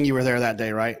 I'm assuming you were there that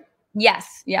day, right?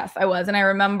 Yes, I was. And I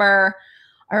remember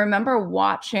I remember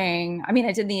watching, I mean,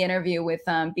 I did the interview with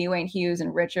B. Wayne Hughes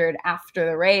and Richard after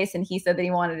the race, and he said that he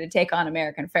wanted to take on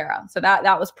American Pharoah. So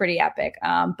that was pretty epic.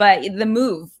 But the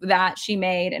move that she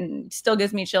made, and still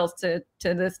gives me chills to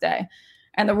this day,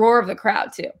 and the roar of the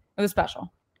crowd too. It was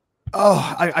special.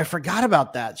 Oh, I forgot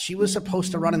about that. She was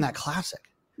supposed to run in that classic.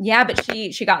 Yeah, but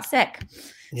she got sick.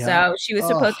 Yeah. So she was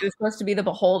it was supposed to be the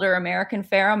Beholder American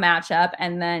Pharoah matchup.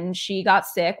 And then she got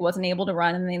sick, wasn't able to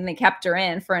run. And then they kept her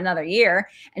in for another year.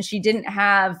 And she didn't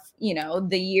have,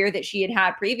 the year that she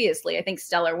had previously. I think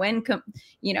Stellar Wind,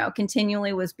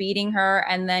 continually was beating her.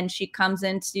 And then she comes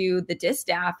into the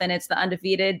distaff and it's the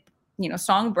undefeated,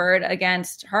 Songbird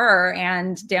against her,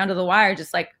 and down to the wire,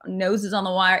 just like noses on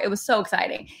the wire. It was so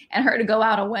exciting. And her to go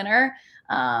out a winner,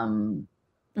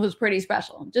 was pretty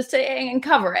special, just to and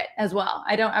cover it as well.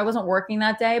 I wasn't working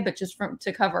that day, but just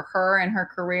to cover her and her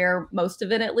career, most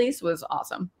of it at least, was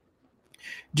awesome.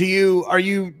 Do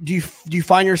you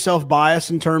find yourself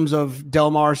biased in terms of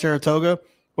Del Mar, Saratoga,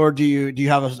 or do you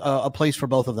have a place for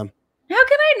both of them? How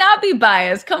can I not be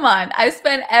biased? Come on. I've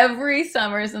spent every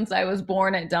summer since I was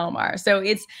born at Del Mar. So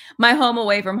it's my home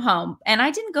away from home. And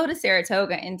I didn't go to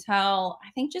Saratoga until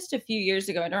I think just a few years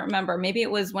ago. I don't remember. Maybe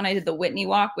it was when I did the Whitney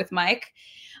walk with Mike.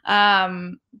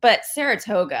 But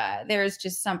Saratoga, there's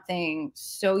just something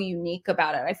so unique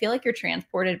about it. I feel like you're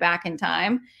transported back in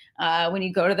time. When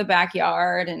you go to the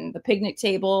backyard and the picnic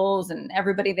tables and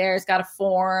everybody there's got a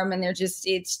form, and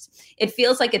it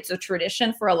feels like it's a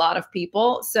tradition for a lot of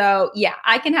people. So yeah,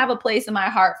 I can have a place in my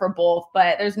heart for both,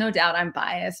 but there's no doubt I'm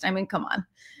biased. I mean, come on,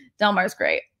 Del Mar's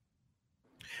great.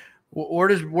 Where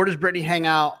does Britney hang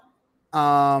out?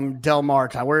 Del Mar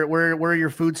time. Where are your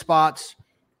food spots?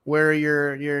 Where are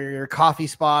your coffee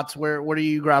spots? Where do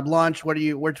you grab lunch? What are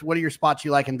your spots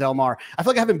you like in Del Mar? I feel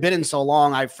like I haven't been in so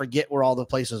long. I forget where all the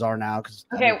places are now.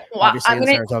 Obviously in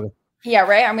Saratoga. Yeah,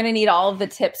 right. I'm going to need all of the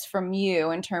tips from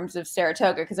you in terms of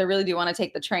Saratoga, because I really do want to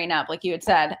take the train up, like you had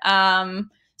said.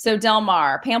 So Del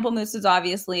Mar, Pamplemousse is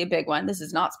obviously a big one. This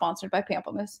is not sponsored by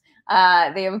Pamplemousse.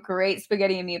 They have great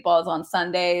spaghetti and meatballs on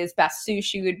Sundays. Best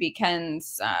sushi would be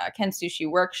Ken's Sushi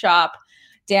Workshop,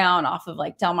 down off of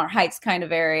like Del Mar Heights kind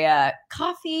of area.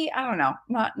 Coffee, I don't know,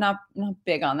 not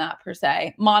big on that per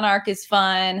se. Monarch is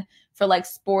fun for like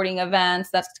sporting events.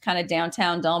 That's kind of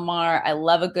downtown Del Mar. I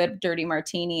love a good dirty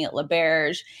martini at La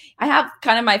Berge. I have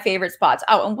kind of my favorite spots.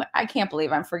 Oh, and I can't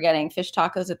believe I'm forgetting fish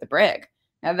tacos at the Brig.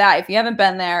 Now that, if you haven't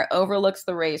been there, overlooks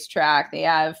the racetrack. They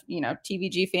have,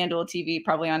 TVG, FanDuel TV,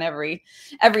 probably on every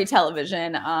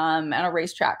television, and a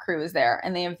racetrack crew is there.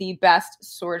 And they have the best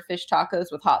swordfish tacos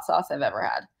with hot sauce I've ever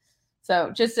had.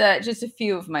 So just a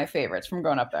few of my favorites from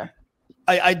growing up there.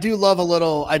 I do love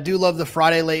the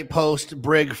Friday late post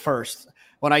Brig first.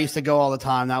 When I used to go all the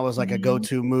time, that was like a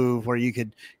go-to move where you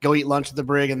could go eat lunch at the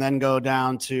Brig and then go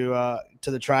down to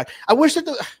the track. I wish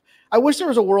there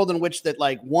was a world in which that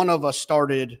like one of us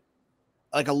started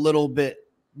like a little bit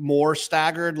more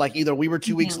staggered, like either we were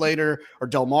 2 weeks later or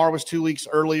Del Mar was 2 weeks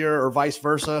earlier or vice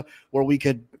versa, where we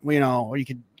could, or you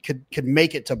could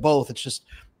make it to both. It's just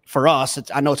for us.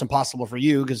 I know it's impossible for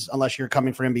you because unless you're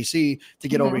coming for NBC to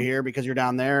get over here because you're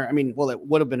down there. I mean, well, it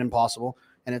would have been impossible,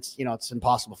 and it's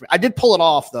impossible for me. I did pull it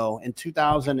off though in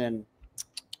 2000 and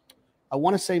I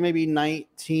want to say maybe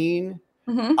 19.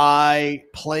 I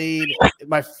played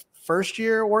my first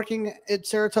year working at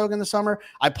Saratoga in the summer.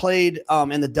 I played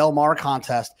in the Del Mar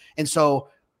contest. And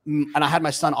I had my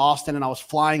son Austin, and I was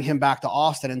flying him back to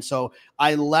Austin. And so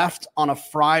I left on a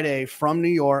Friday from New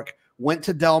York, went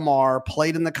to Del Mar,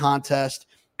 played in the contest,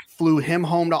 flew him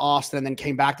home to Austin, and then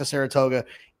came back to Saratoga.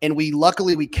 And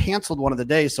luckily we canceled one of the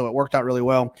days, so it worked out really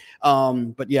well.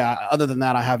 But yeah, other than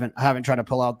that, I haven't tried to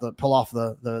pull off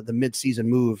the mid-season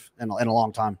move in a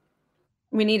long time.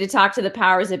 We need to talk to the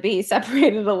powers that be,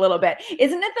 separated a little bit.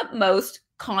 Isn't it the most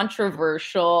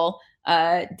controversial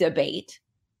debate,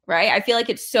 right? I feel like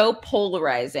it's so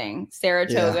polarizing,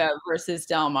 Saratoga versus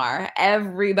Del Mar.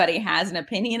 Everybody has an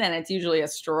opinion, and it's usually a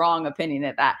strong opinion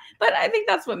at that. But I think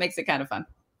that's what makes it kind of fun.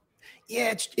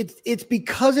 Yeah, it's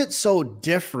because it's so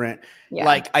different. Yeah.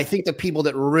 Like, I think the people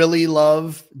that really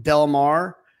love Del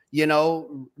Mar,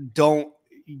 don't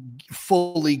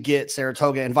fully get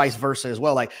Saratoga, and vice versa as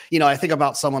well. Like, I think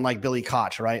about someone like Billy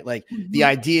Koch, right? Like the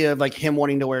idea of like him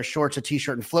wanting to wear shorts, a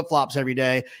t-shirt, and flip-flops every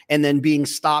day, and then being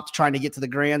stopped trying to get to the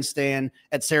grandstand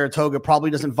at Saratoga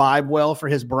probably doesn't vibe well for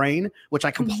his brain, which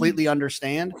I completely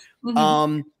understand.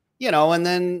 And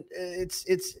then it's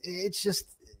just,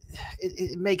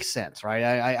 it makes sense, right?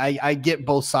 I get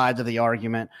both sides of the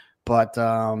argument, but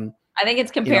I think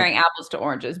it's comparing apples to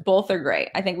oranges. Both are great.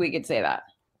 I think we could say that.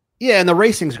 Yeah, and the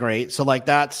racing's great. So like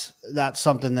that's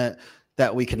something that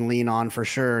that we can lean on for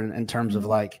sure in terms of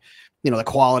like, the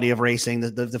quality of racing,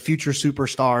 the future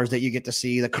superstars that you get to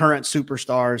see, the current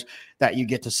superstars that you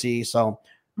get to see. So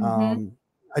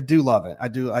I do love it.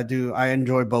 I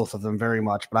enjoy both of them very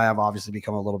much, but I have obviously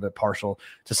become a little bit partial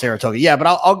to Saratoga. Yeah, but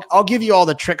I'll give you all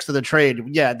the tricks of the trade.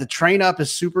 Yeah, the train up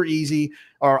is super easy,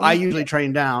 or I usually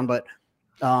train down, but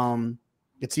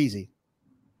it's easy.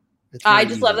 I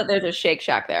just love that there's a Shake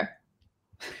Shack there.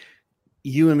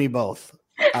 You and me both.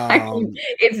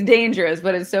 It's dangerous,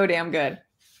 but it's so damn good.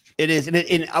 It is.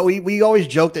 And we always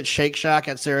joke that Shake Shack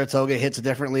at Saratoga hits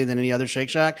differently than any other Shake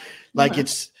Shack. Like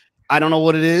I don't know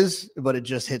what it is, but it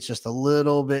just hits just a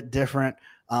little bit different.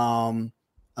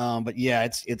 But yeah,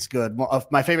 it's good.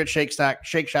 My favorite Shake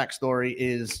Shack story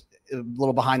is a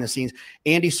little behind the scenes.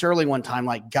 Andy Serling one time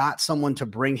got someone to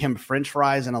bring him French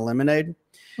fries and a lemonade,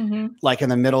 like in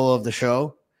the middle of the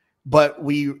show. But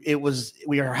we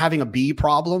are having a bee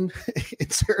problem in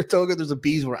Saratoga. There's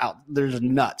bees were out. There's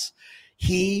nuts.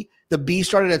 The bee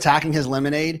started attacking his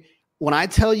lemonade. When I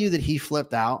tell you that he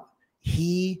flipped out,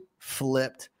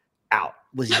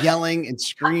 was yelling and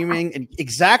screaming. And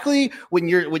exactly when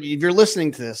you're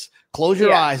listening to this, close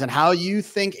your eyes and how you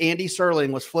think Andy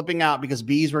Serling was flipping out because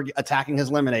bees were attacking his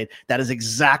lemonade. That is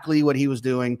exactly what he was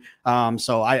doing.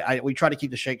 So we try to keep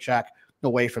the Shake Shack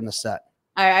away from the set.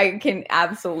 I can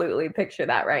absolutely picture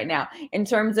that right now. In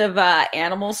terms of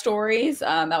animal stories,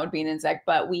 that would be an insect,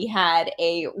 but we had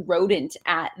a rodent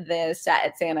at the set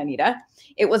at Santa Anita.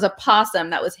 It was a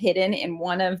possum that was hidden in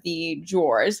one of the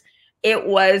drawers. It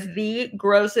was the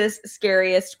grossest,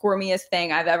 scariest, squirmiest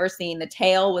thing I've ever seen. The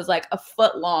tail was like a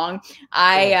foot long.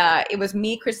 It was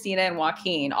me, Christina, and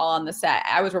Joaquin all on the set.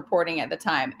 I was reporting at the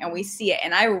time, and we see it.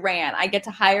 And I ran. I get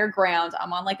to higher ground.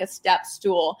 I'm on like a step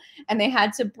stool, and they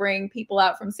had to bring people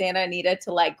out from Santa Anita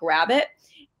to grab it.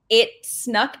 It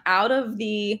snuck out of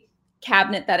the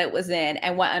cabinet that it was in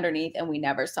and went underneath, and we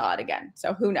never saw it again.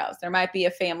 So who knows? There might be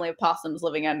a family of possums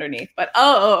living underneath, but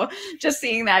just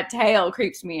seeing that tail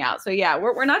creeps me out. So yeah,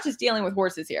 we're not just dealing with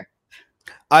horses here.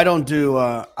 I don't do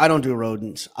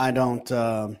rodents. I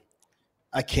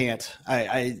can't.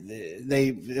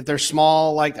 If they're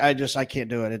small, I can't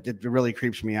do it. It really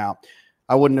creeps me out.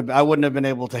 I wouldn't have been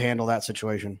able to handle that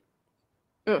situation.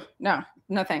 Ugh, no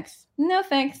thanks. No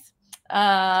thanks.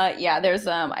 There's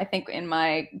I think in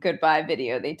my goodbye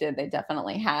video they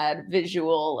definitely had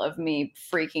visual of me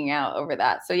freaking out over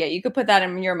that. So yeah, you could put that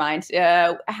in your mind.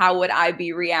 How would I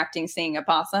be reacting seeing a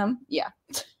possum? Yeah.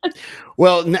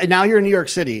 Well, now you're in New York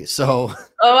City, so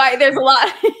there's a lot.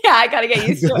 Yeah, I gotta get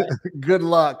used to it. Good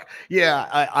luck.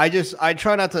 Yeah, I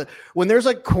try not to, when there's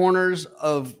corners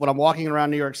of when I'm walking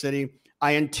around New York City,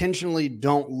 I intentionally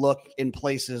don't look in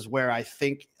places where I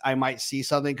think I might see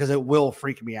something because it will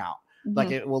freak me out.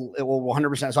 Like it will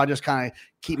 100%. So I just kind of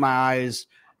keep my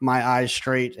eyes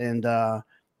straight and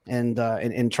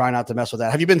try not to mess with that.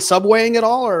 Have you been subwaying at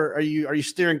all, or are you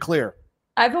steering clear?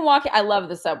 I've been walking. I love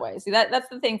the subway. See, that's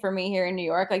the thing for me here in New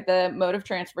York. The mode of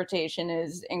transportation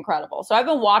is incredible. So I've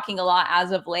been walking a lot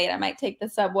as of late. I might take the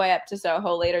subway up to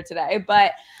Soho later today,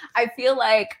 but I feel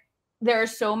like there are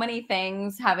so many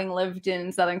things, having lived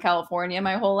in Southern California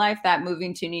my whole life, that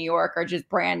moving to New York are just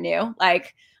brand new.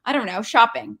 I don't know,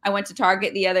 shopping. I went to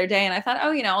Target the other day and I thought,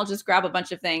 I'll just grab a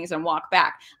bunch of things and walk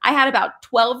back. I had about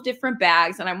 12 different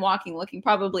bags and I'm walking looking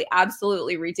probably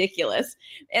absolutely ridiculous.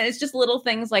 And it's just little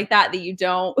things like that you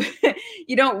don't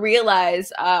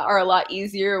realize are a lot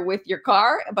easier with your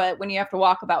car. But when you have to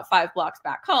walk about 5 blocks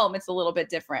back home, it's a little bit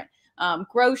different.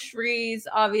 Groceries,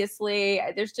 obviously,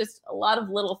 there's just a lot of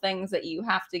little things that you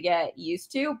have to get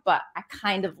used to, but I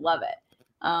kind of love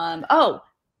it.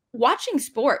 Watching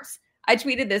sports. I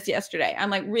tweeted this yesterday. I'm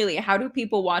like, really, how do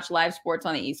people watch live sports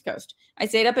on the East Coast? I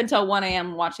stayed up until 1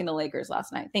 a.m. watching the Lakers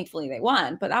last night. Thankfully, they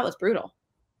won, but that was brutal.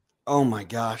 Oh my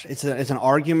gosh. It's an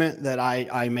argument that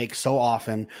I make so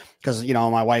often because,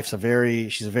 my wife's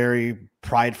she's a very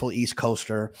prideful East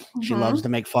Coaster. She loves to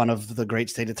make fun of the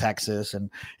great state of Texas and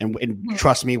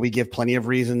trust me, we give plenty of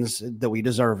reasons that we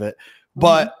deserve it.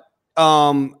 But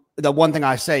the one thing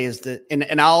I say is that,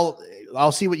 and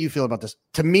I'll see what you feel about this.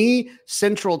 To me,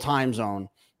 Central Time Zone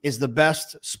is the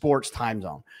best sports time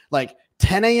zone.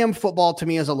 10 a.m. football to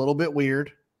me is a little bit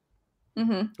weird.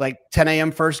 10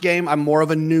 a.m. first game, I'm more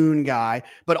of a noon guy,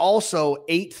 but also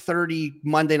 8:30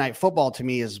 Monday Night Football to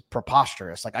me is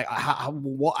preposterous.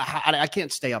 I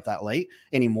can't stay up that late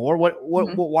anymore.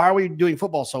 Why are we doing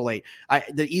football so late?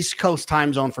 The East Coast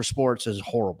time zone for sports is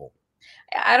horrible.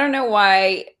 I don't know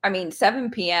why.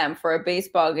 7 p.m. for a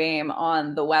baseball game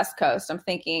on the West Coast. I'm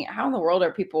thinking, how in the world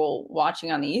are people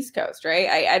watching on the East Coast, right?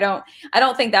 I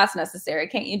don't think that's necessary.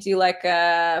 Can't you do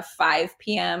a 5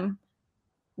 p.m.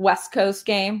 West Coast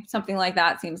game, something like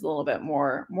that seems a little bit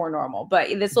more normal. But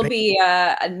this will be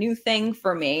a new thing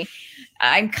for me.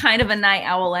 I'm kind of a night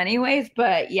owl anyways,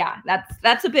 but yeah,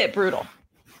 that's a bit brutal.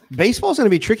 Baseball's going to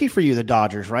be tricky for you, the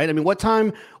Dodgers, right? I mean, what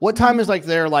time is like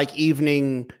their like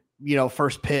evening,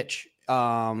 first pitch?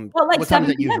 Well, like what time 7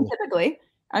 is it p.m. usually? typically.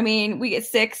 I mean, we get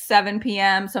 6, 7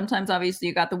 p.m. Sometimes, obviously,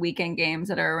 you got the weekend games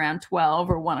that are around 12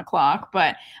 or 1 o'clock.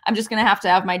 But I'm just going to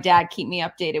have my dad keep me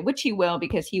updated, which he will,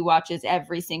 because he watches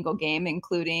every single game,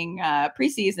 including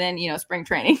preseason, spring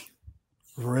training.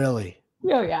 Really?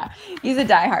 Oh, yeah. He's a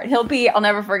diehard. I'll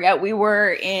never forget, we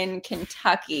were in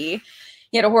Kentucky.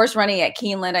 He had a horse running at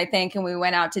Keeneland, I think, and we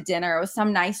went out to dinner. It was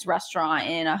some nice restaurant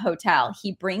in a hotel.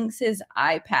 He brings his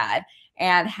iPad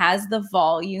and has the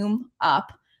volume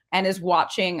up and is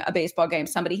watching a baseball game.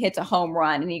 Somebody hits a home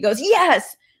run and he goes,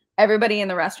 yes. Everybody in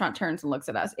the restaurant turns and looks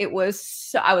at us.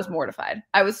 I was mortified.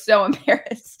 I was so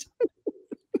embarrassed.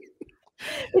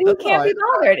 He can't be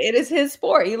bothered. It is his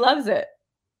sport. He loves it.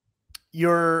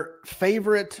 Your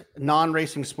favorite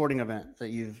non-racing sporting event that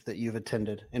you've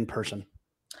attended in person?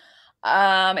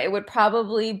 It would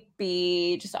probably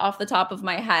be, just off the top of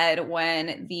my head,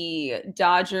 when the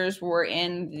Dodgers were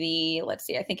in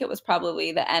I think it was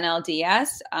probably the NLDS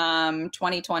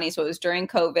 2020. So it was during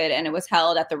COVID and it was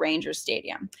held at the Rangers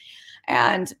Stadium.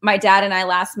 And my dad and I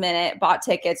last minute bought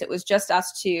tickets. It was just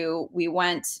us two. We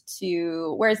went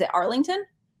to, where is it? Arlington?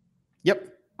 Yep.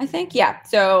 I think. Yeah.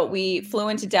 So we flew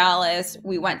into Dallas.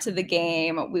 We went to the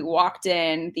game. We walked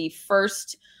in the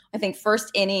first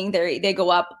inning, they go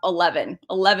up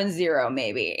 11-0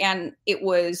 maybe. And it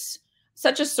was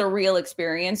such a surreal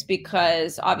experience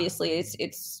because obviously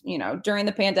it's during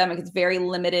the pandemic, it's very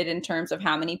limited in terms of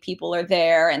how many people are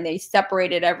there, and they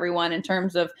separated everyone in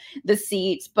terms of the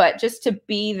seats. But just to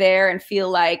be there and feel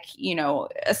like,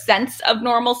 a sense of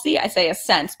normalcy, I say a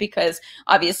sense because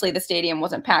obviously the stadium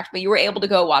wasn't packed, but you were able to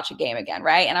go watch a game again.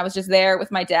 Right. And I was just there with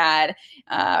my dad,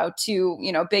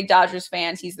 big Dodgers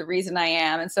fans. He's the reason I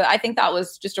am. And so I think that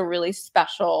was just a really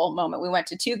special moment. We went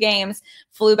to 2 games,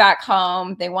 flew back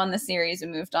home. They won the series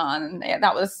and moved on. And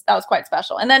that was quite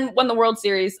special. And then won the World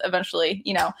Series eventually,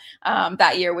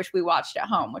 that year, which we watched at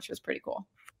home, which was pretty cool.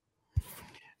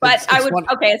 But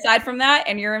aside from that,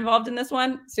 and you're involved in this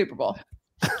one, Super Bowl.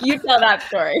 You tell that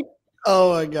story.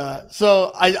 Oh my God.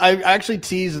 So I actually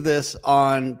teased this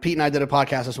on Pete, and I did a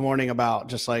podcast this morning about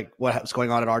just like what's going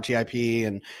on at RTIP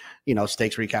and,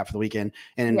 stakes recap for the weekend.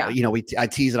 And, I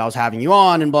teased that I was having you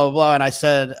on and blah, blah, blah. And I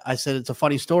said, it's a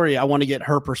funny story. I want to get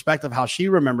her perspective, how she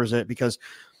remembers it, because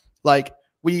like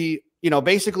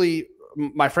basically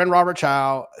my friend Robert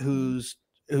Chow, whose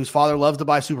father loves to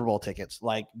buy Super Bowl tickets,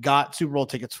 like got Super Bowl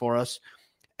tickets for us.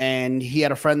 And he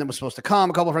had a friend that was supposed to come,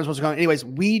 a couple of friends supposed to come. Anyways,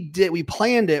 we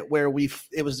planned it where it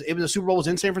was the Super Bowl was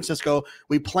in San Francisco.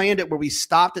 We planned it where we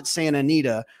stopped at Santa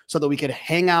Anita so that we could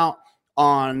hang out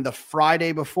on the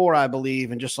Friday before, I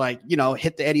believe, and just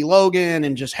hit the Eddie Logan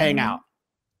and just hang out.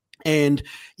 And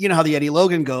you know how the Eddie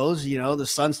Logan goes, the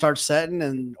sun starts setting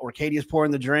and Orcadia's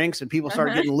pouring the drinks and people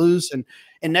start getting loose. And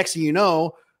next thing you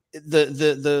know,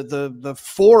 the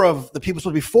 4 of the people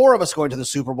supposed to be 4 of us going to the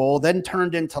Super Bowl then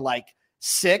turned into like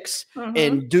 6,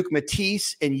 and Duke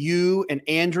Matisse and you and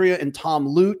Andrea and Tom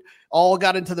Lute all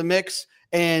got into the mix,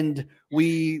 and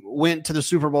we went to the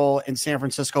Super Bowl in San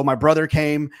Francisco. My brother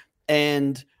came,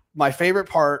 and my favorite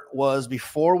part was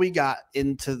before we got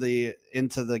into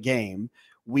the game,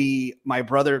 my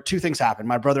brother, 2 things happened.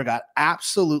 My brother got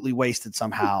absolutely wasted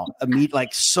somehow.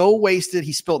 Like so wasted.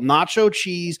 He spilled nacho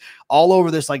cheese all over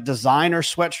this like designer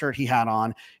sweatshirt he had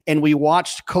on, and we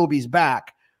watched Kobe's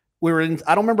back. We were in,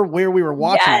 I don't remember where we were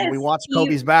watching. Yes, we watched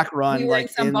Kobe's back run,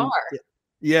 like some bar.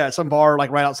 Yeah, some bar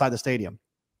like right outside the stadium.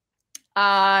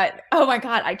 Oh my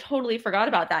God, I totally forgot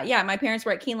about that. Yeah, my parents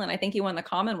were at Keeneland. I think he won the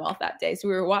Commonwealth that day. So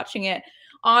we were watching it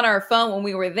on our phone when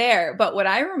we were there. But what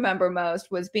I remember most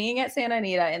was being at Santa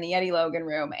Anita in the Eddie Logan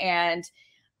room, and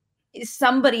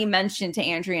somebody mentioned to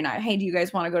Andrea and I, hey, do you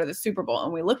guys want to go to the Super Bowl?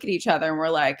 And we look at each other and we're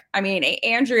like,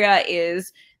 Andrea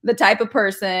is the type of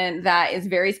person that is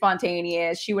very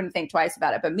spontaneous. She wouldn't think twice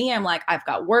about it. But me, I'm like, I've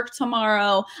got work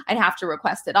tomorrow. I'd have to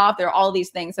request it off. There are all these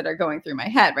things that are going through my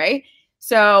head, right?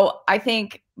 So I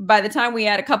think by the time we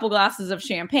had a couple glasses of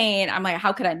champagne, I'm like,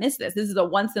 how could I miss this? This is a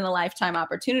once in a lifetime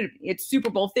opportunity. It's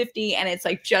Super Bowl 50 and it's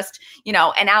like just, an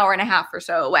hour and a half or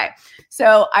so away.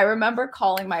 So I remember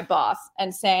calling my boss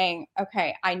and saying,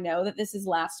 okay, I know that this is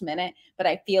last minute, but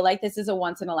I feel like this is a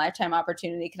once in a lifetime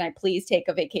opportunity. Can I please take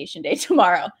a vacation day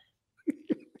tomorrow?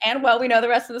 And well, we know the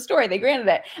rest of the story. They granted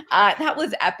it. That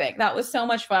was epic. That was so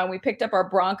much fun. We picked up our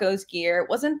Broncos gear.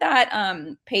 Wasn't that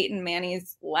Peyton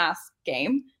Manning's last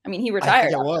game? I mean, he retired. I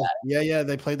think it was. Yeah.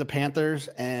 They played the Panthers,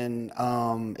 and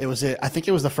I think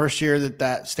it was the first year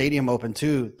that stadium opened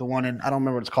too. The one in, I don't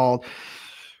remember what it's called.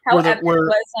 How epic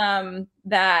was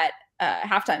that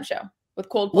halftime show with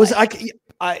Coldplay? Was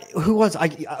who was I?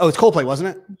 Oh, it's Coldplay,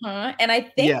 wasn't it? And I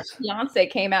think Beyonce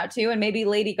came out too, and maybe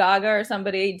Lady Gaga or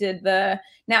somebody did the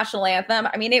national anthem.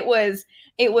 I mean, it was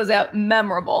a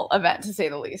memorable event, to say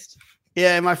the least.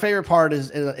 Yeah, and my favorite part is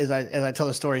as I tell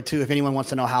the story too. If anyone wants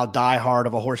to know how diehard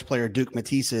of a horse player Duke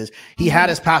Matisse is, he had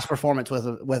his past performance with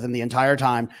him the entire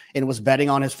time and was betting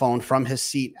on his phone from his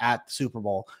seat at the Super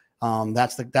Bowl.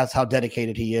 That's how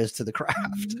dedicated he is to the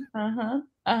craft.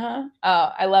 Oh,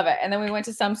 I love it. And then we went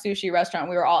to some sushi restaurant.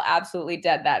 We were all absolutely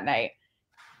dead that night.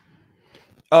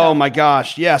 Oh my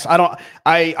gosh. Yes.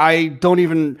 I don't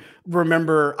even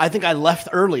remember. I think I left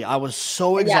early. I was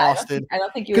so exhausted. I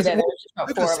don't think you were there.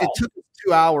 It took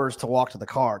 2 hours to walk to the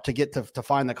car, to get to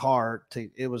find the car.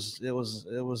 It was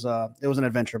an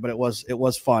adventure, but it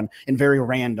was fun and very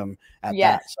random at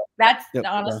that. So, that's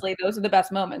honestly, those are the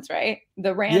best moments, right?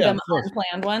 The random,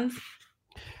 unplanned ones.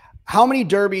 How many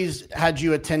derbies had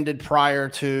you attended prior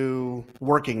to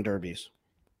working derbies?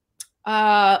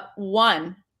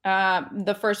 One.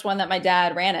 The first one that my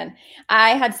dad ran in.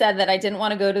 I had said that I didn't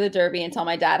want to go to the Derby until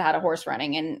my dad had a horse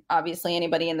running. And obviously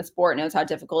anybody in the sport knows how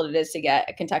difficult it is to get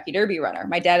a Kentucky Derby runner.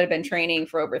 My dad had been training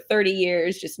for over 30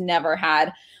 years, just never had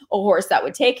a horse that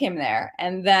would take him there.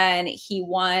 And then he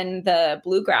won the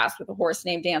Bluegrass with a horse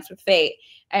named Dance with Fate.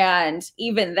 And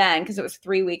even then, because it was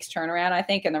 3 weeks turnaround, I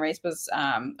think, and the race was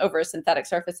over a synthetic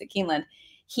surface at Keeneland,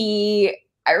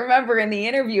 I remember in the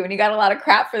interview, and he got a lot of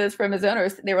crap for this from his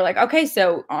owners. They were like, okay,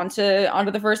 so onto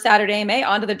the first Saturday in May,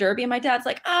 onto the Derby. And my dad's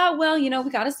like, well, we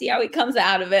got to see how he comes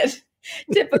out of it.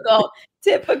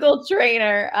 Typical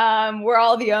trainer. Where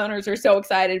all the owners are so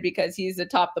excited because he's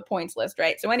atop the points list,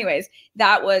 right? So anyways,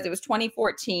 it was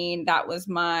 2014. That was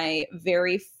my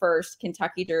very first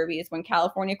Kentucky Derby. Is when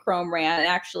California Chrome ran. And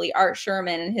actually Art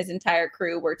Sherman and his entire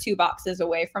crew were 2 boxes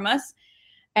away from us.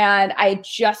 And I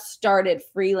just started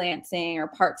freelancing or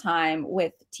part-time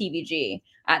with TVG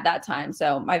at that time.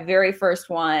 So my very first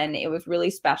one, it was really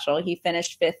special. He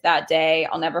finished 5th that day.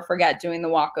 I'll never forget doing the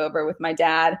walkover with my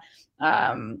dad.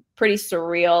 Pretty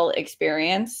surreal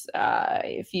experience.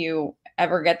 If you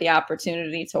ever get the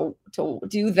opportunity to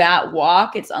do that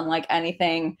walk, it's unlike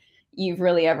anything you've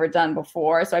really ever done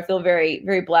before. So I feel very,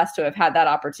 very blessed to have had that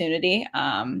opportunity.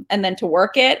 And then to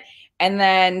work it, and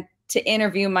then to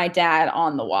interview my dad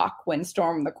on the walk when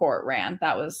Storm the Court ran.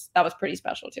 That was pretty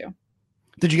special too.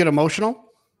 Did you get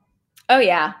emotional? Oh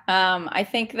yeah. I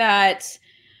think that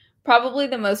probably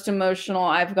the most emotional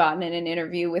I've gotten in an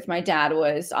interview with my dad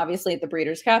was obviously at the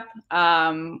Breeders' Cup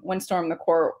when Storm the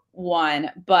Court won.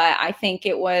 But I think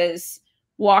it was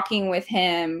walking with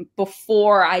him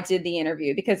before I did the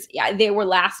interview because they were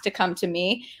last to come to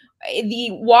me. The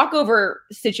walkover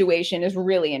situation is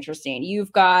really interesting.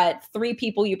 You've got 3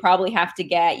 people you probably have to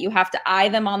get. You have to eye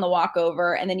them on the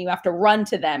walkover, and then you have to run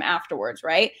to them afterwards,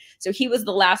 right? So he was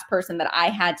the last person that I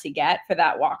had to get for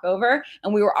that walkover,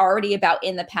 and we were already about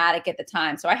in the paddock at the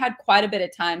time. So I had quite a bit of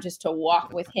time just to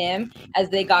walk with him as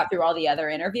they got through all the other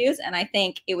interviews. And I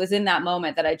think it was in that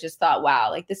moment that I just thought, wow,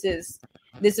 like this is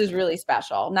really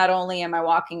special. Not only am I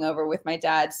walking over with my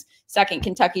dad's second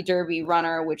Kentucky Derby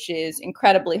runner, which is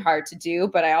incredibly hard to do,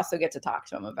 but I also get to talk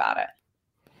to him about it.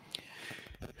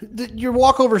 Your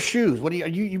walkover shoes. What do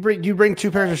you bring? You bring 2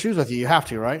 pairs of shoes with you. You have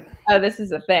to, right? Oh, this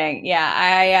is a thing.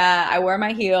 Yeah, I wear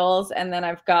my heels, and then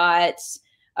I've got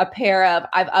a pair of.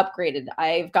 I've upgraded.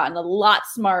 I've gotten a lot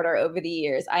smarter over the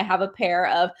years. I have a pair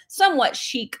of somewhat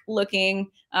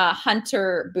chic-looking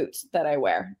hunter boots that I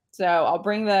wear. So I'll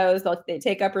bring those. They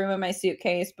take up room in my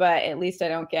suitcase, but at least I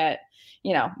don't get,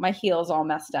 my heels all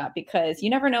messed up because you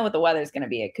never know what the weather's going to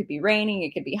be. It could be raining,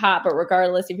 it could be hot, but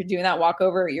regardless, if you're doing that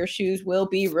walkover, your shoes will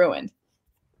be ruined.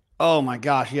 Oh my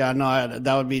gosh. Yeah, no,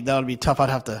 that would be tough. I'd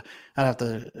have to,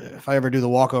 if I ever do the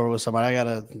walkover with somebody, I got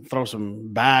to throw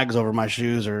some bags over my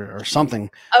shoes or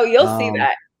something. Oh, you'll see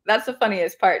that. That's the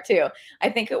funniest part too. I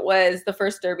think it was the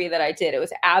first Derby that I did. It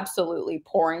was absolutely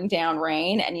pouring down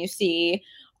rain, and you see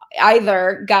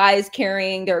either guys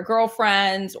carrying their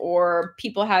girlfriends or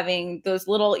people having those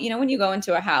little, when you go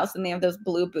into a house and they have those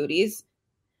blue booties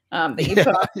that you put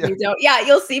on.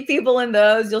 You'll see people in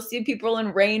those. You'll see people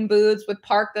in rain boots with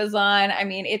parkas on. I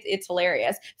mean, it's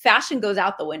hilarious. Fashion goes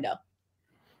out the window.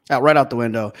 Right out the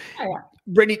window. Oh, yeah.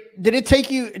 Brittany, did it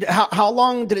take you, how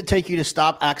long did it take you to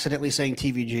stop accidentally saying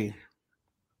TVG?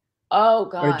 Oh,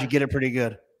 God. Or did you get it pretty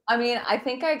good? I mean, I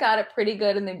think I got it pretty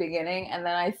good in the beginning, and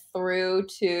then I threw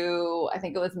to, I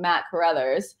think it was Matt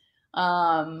Carruthers.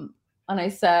 And I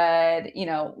said,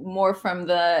 more from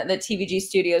the TVG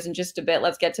studios in just a bit.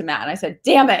 Let's get to Matt. And I said,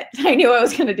 damn it. I knew I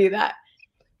was going to do that.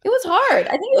 It was hard.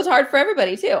 I think it was hard for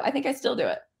everybody too. I think I still do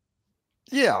it.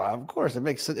 Yeah, of course. It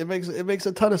makes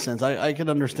a ton of sense. I can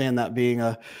understand that being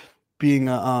a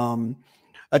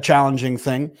challenging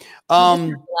thing.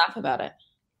 Laugh about it.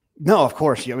 No, of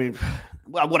course. I mean,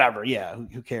 well, whatever. Yeah.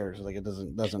 Who cares? Like it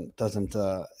doesn't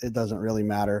really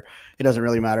matter. It doesn't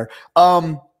really matter.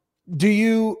 Did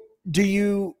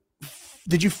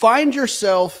you find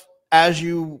yourself as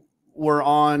you were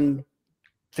on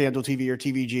FanDuel TV or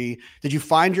TVG, did you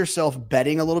find yourself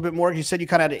betting a little bit more? You said you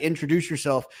kind of had to introduce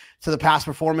yourself to the past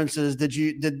performances.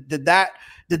 Did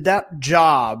that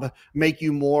job make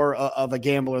you more of a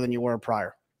gambler than you were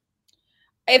prior?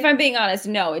 If I'm being honest,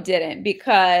 no, it didn't,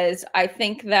 because I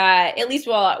think that at least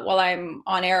while I'm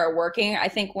on air or working, I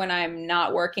think when I'm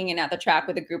not working and at the track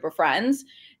with a group of friends,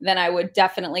 then I would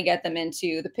definitely get them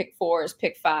into the pick fours,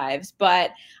 pick fives. But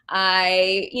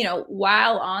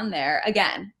while on there,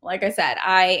 again, like I said,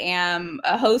 I am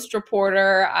a host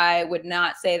reporter. I would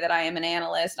not say that I am an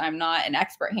analyst. I'm not an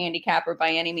expert handicapper by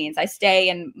any means. I stay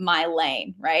in my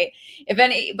lane, right? If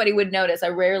anybody would notice, I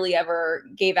rarely ever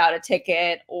gave out a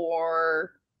ticket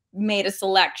or made a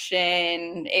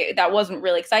selection. That wasn't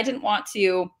really, because I didn't want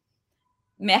to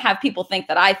have people think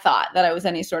that I thought that I was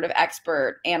any sort of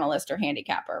expert analyst or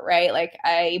handicapper, right? Like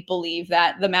I believe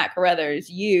that the Matt Carruthers,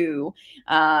 I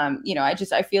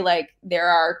feel like there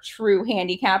are true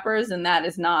handicappers and that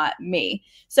is not me.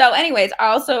 So anyways, I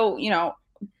also,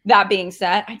 that being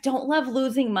said, I don't love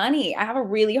losing money. I have a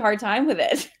really hard time with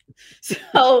it.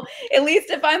 So at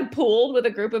least if I'm pooled with a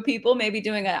group of people, maybe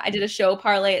I did a show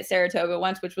parlay at Saratoga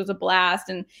once, which was a blast,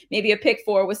 and maybe a pick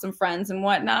four with some friends and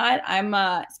whatnot. I'm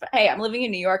living in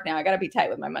New York now. I got to be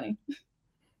tight with my money.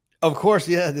 Of course.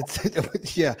 Yeah.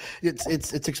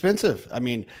 It's expensive. I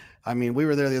mean, we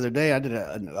were there the other day.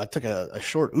 I took a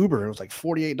short Uber. It was like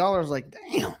 $48. Like,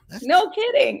 damn. No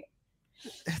kidding.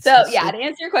 So to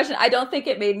answer your question, I don't think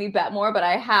it made me bet more, but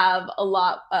I have a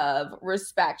lot of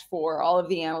respect for all of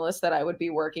the analysts that I would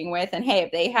be working with. And hey,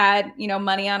 if they had,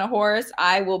 money on a horse,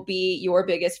 I will be your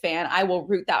biggest fan. I will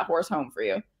root that horse home for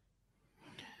you.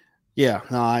 Yeah,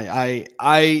 no, I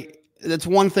that's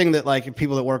one thing that like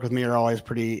people that work with me are always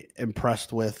pretty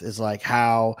impressed with is like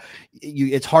how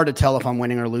it's hard to tell if I'm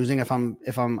winning or losing if I'm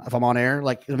on air.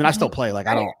 Like, I mean, I still play. Like,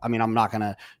 I'm not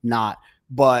gonna not,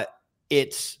 but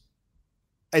it's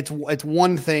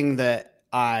one thing that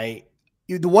the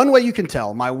one way you can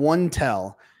tell, my one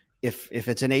tell, if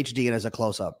it's in HD and as a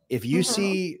close up, if you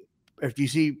see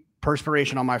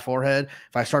perspiration on my forehead,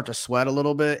 if I start to sweat a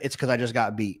little bit, it's because I just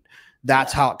got beat.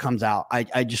 That's how it comes out.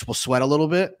 I just will sweat a little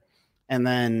bit and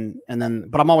then,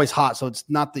 but I'm always hot. So it's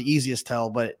not the easiest tell,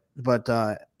 but that's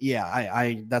how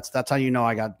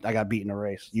I got beat in a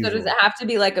race. Usually. So does it have to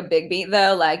be like a big beat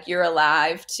though? Like you're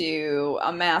alive to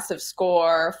a massive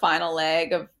score, final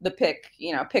leg of the pick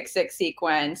six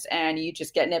sequence, and you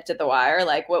just get nipped at the wire?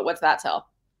 Like what's that tell?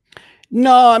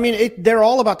 No, I mean they're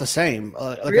all about the same.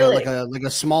 Really? Like a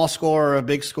small score or a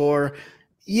big score.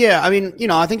 Yeah, I mean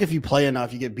I think if you play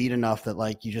enough, you get beat enough that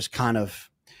like you just kind of.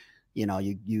 You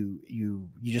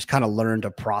just kind of learn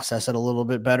to process it a little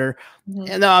bit better.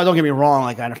 Mm-hmm. And don't get me wrong.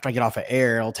 Like if I get off of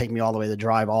air, it'll take me all the way to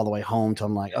drive all the way home till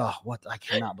I'm like, oh, what? I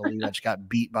cannot believe I just got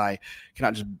beat by,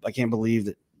 I can't believe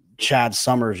that Chad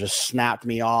Summers just snapped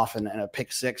me off and a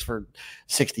pick six for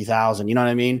 60,000. You know what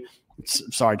I mean?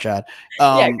 Sorry, Chad.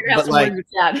 But like,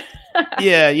 Chad.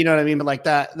 Yeah, you know what I mean? But like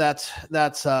that's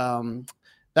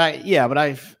yeah, but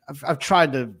I've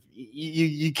tried to,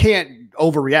 you can't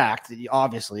overreact,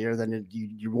 obviously, or then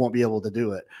you won't be able to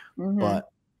do it. Mm-hmm.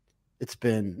 But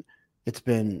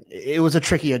it was a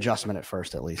tricky adjustment at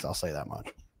first, at least I'll say that much.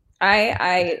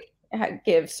 I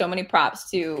give so many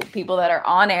props to people that are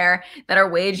on air that are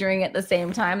wagering at the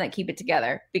same time that keep it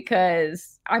together,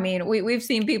 because I mean, we've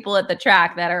seen people at the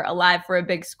track that are alive for a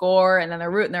big score and then they're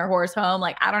rooting their horse home.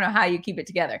 Like, I don't know how you keep it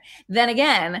together. Then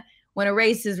again, when a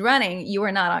race is running, you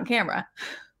are not on camera.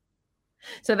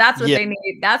 So that's what they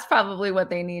need. That's probably what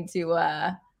they need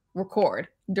to record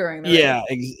during the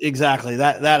race. Exactly.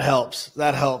 That helps.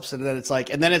 And then it's like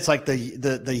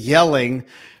the yelling,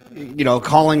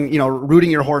 calling, rooting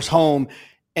your horse home,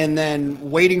 and then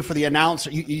waiting for the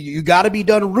announcer. You got to be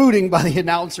done rooting by the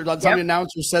announcer. The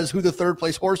announcer says who the third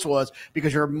place horse was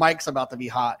because your mic's about to be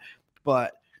hot.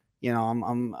 But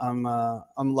I'm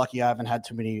lucky I haven't had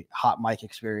too many hot mic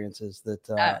experiences that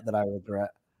I regret.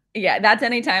 Yeah, that's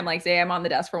anytime, like say I'm on the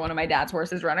desk for one of my dad's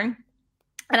horses running.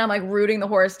 And I'm like rooting the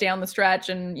horse down the stretch,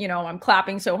 and I'm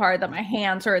clapping so hard that my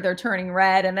hands they're turning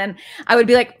red. And then I would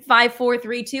be like 5, 4,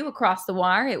 3, 2 across the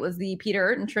wire. It was the Peter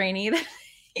Eurton trainee that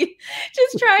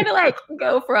just trying to like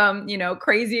go from,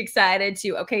 crazy excited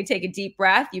to, okay, take a deep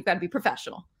breath. You've got to be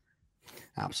professional.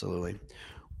 Absolutely.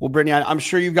 Well, Brittany, I'm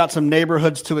sure you've got some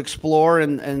neighborhoods to explore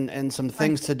and some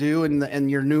things to do in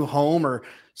your new home, or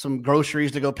some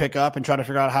groceries to go pick up and try to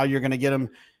figure out how you're going to get them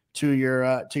to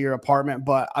your apartment.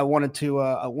 But I wanted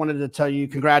to tell you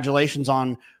congratulations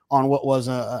on what was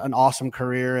an awesome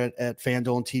career at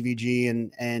FanDuel and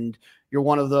TVG, and you're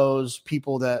one of those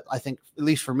people that I think, at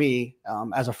least for me,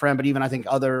 as a friend, but even I think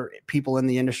other people in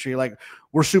the industry, like,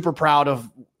 we're super proud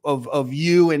of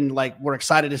you, and like, we're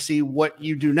excited to see what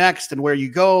you do next and where you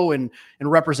go, and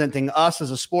representing us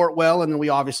as a sport well. And then we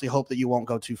obviously hope that you won't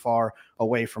go too far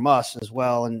away from us as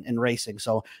well in racing.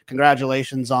 So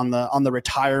congratulations on the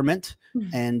retirement,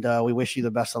 and we wish you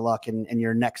the best of luck in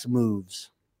your next moves.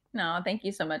 No, thank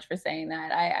you so much for saying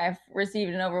that. I've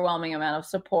received an overwhelming amount of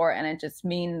support, and it just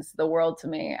means the world to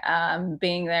me.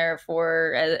 Being there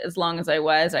for as long as I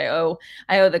was, I owe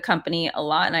the company a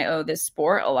lot, and I owe this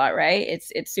sport a lot, right?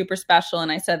 It's super special.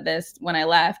 And I said this when I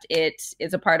left, it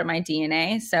is a part of my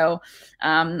DNA. So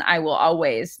I will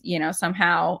always,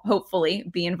 somehow, hopefully,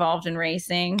 be involved in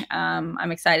racing.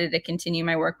 I'm excited to continue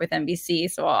my work with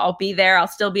NBC. So I'll be there. I'll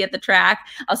still be at the track.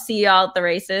 I'll see y'all at the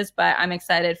races, but I'm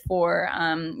excited for,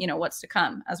 what's to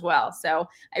come as well. So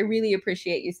I really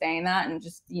appreciate you saying that, and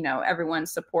just,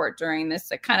 everyone's support during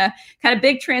this kind of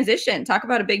big transition. Talk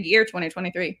about a big year,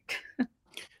 2023.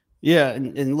 Yeah.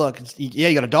 And look,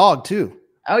 you got a dog too.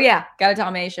 Oh yeah. Got a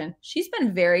Dalmatian. She's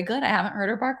been very good. I haven't heard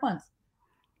her bark once.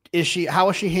 How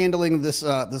is she handling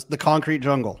the concrete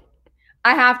jungle?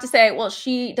 I have to say, well,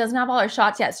 she doesn't have all her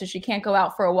shots yet, so she can't go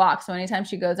out for a walk. So anytime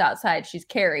she goes outside, she's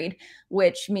carried,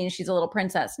 which means she's a little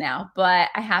princess now. But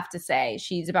I have to say,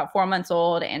 she's about 4 months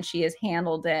old, and she has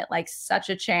handled it like such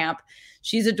a champ.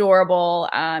 She's adorable.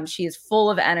 She is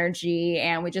full of energy.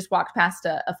 And we just walked past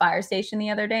a fire station the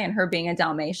other day, and her being a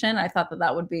Dalmatian, I thought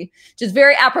that would be just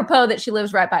very apropos that she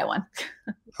lives right by one.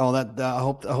 Oh, I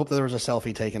hope that there was a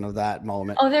selfie taken of that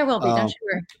moment. Oh, there will be. Don't you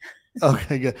worry.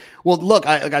 Okay, good. Well, look,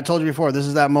 I told you before, this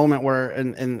is that moment where,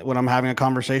 and when I'm having a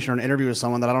conversation or an interview with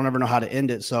someone, that I don't ever know how to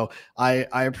end it. So I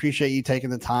appreciate you taking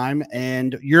the time,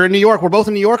 and you're in New York. We're both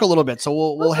in New York a little bit,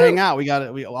 so we'll hang out.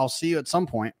 I'll see you at some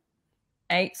point.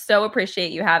 I so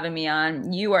appreciate you having me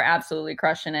on. You are absolutely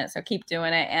crushing it. So keep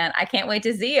doing it. And I can't wait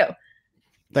to see you.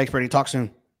 Thanks, Brittany. Talk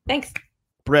soon. Thanks.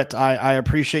 Britt, I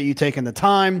appreciate you taking the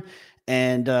time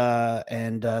and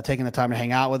taking the time to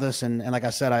hang out with us. And like I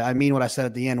said, I mean what I said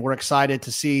at the end. We're excited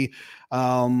to see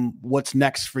what's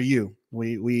next for you.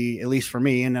 We at least for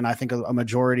me, and then I think a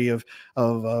majority of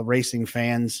racing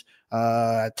fans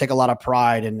take a lot of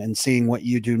pride in seeing what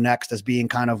you do next as being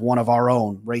kind of one of our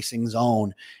own, racing's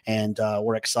own. And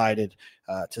we're excited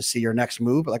to see your next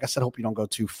move. But like I said, hope you don't go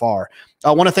too far.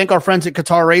 I want to thank our friends at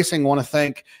Qatar Racing. I want to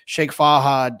thank Sheikh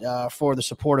Fahad for the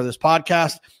support of this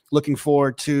podcast. Looking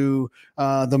forward to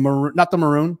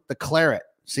the claret.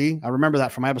 See, I remember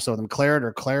that from my episode. Them claret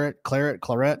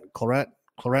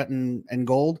and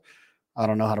gold. I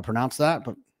don't know how to pronounce that,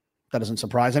 but that doesn't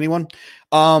surprise anyone.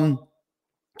 I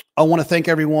want to thank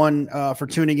everyone for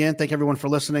tuning in. Thank everyone for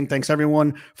listening. Thanks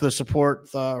everyone for the support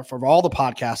for all the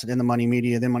podcasts at In the Money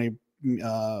Media, the Money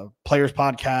Players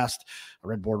Podcast,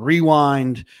 Red Board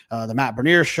Rewind, the Matt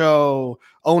Bernier Show,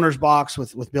 Owner's Box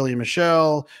with Billy and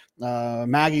Michelle,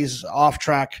 Maggie's Off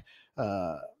Track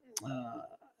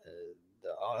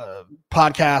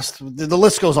podcast. The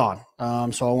list goes on.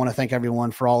 So I want to thank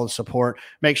everyone for all the support.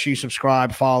 Make sure you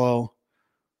subscribe, follow,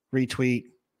 retweet,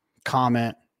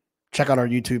 comment. Check out our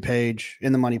YouTube page,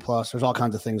 In the Money Plus. There's all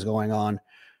kinds of things going on.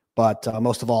 But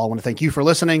most of all, I want to thank you for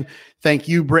listening. Thank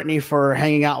you, Brittany, for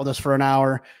hanging out with us for an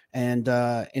hour, and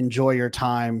enjoy your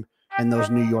time in those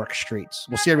New York streets.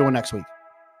 We'll see everyone next week.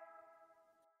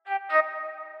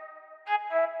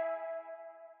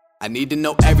 I need to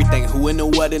know everything. Who and the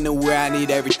what and the where. I need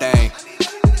everything.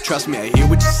 Trust me, I hear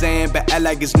what you're saying, but act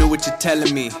like it's new what you're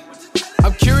telling me.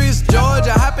 I'm curious, George.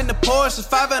 I hop in the Porsche, it's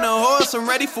 5 and a horse. I'm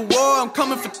ready for war. I'm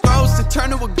coming for throats and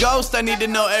turn to a ghost. I need to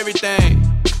know everything.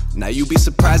 Now you be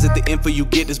surprised at the info you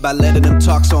get is by letting them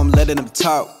talk, so I'm letting them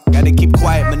talk. Gotta keep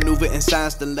quiet, maneuver in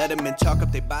silence, then let them in, chalk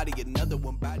up their body. Another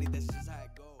one body that's just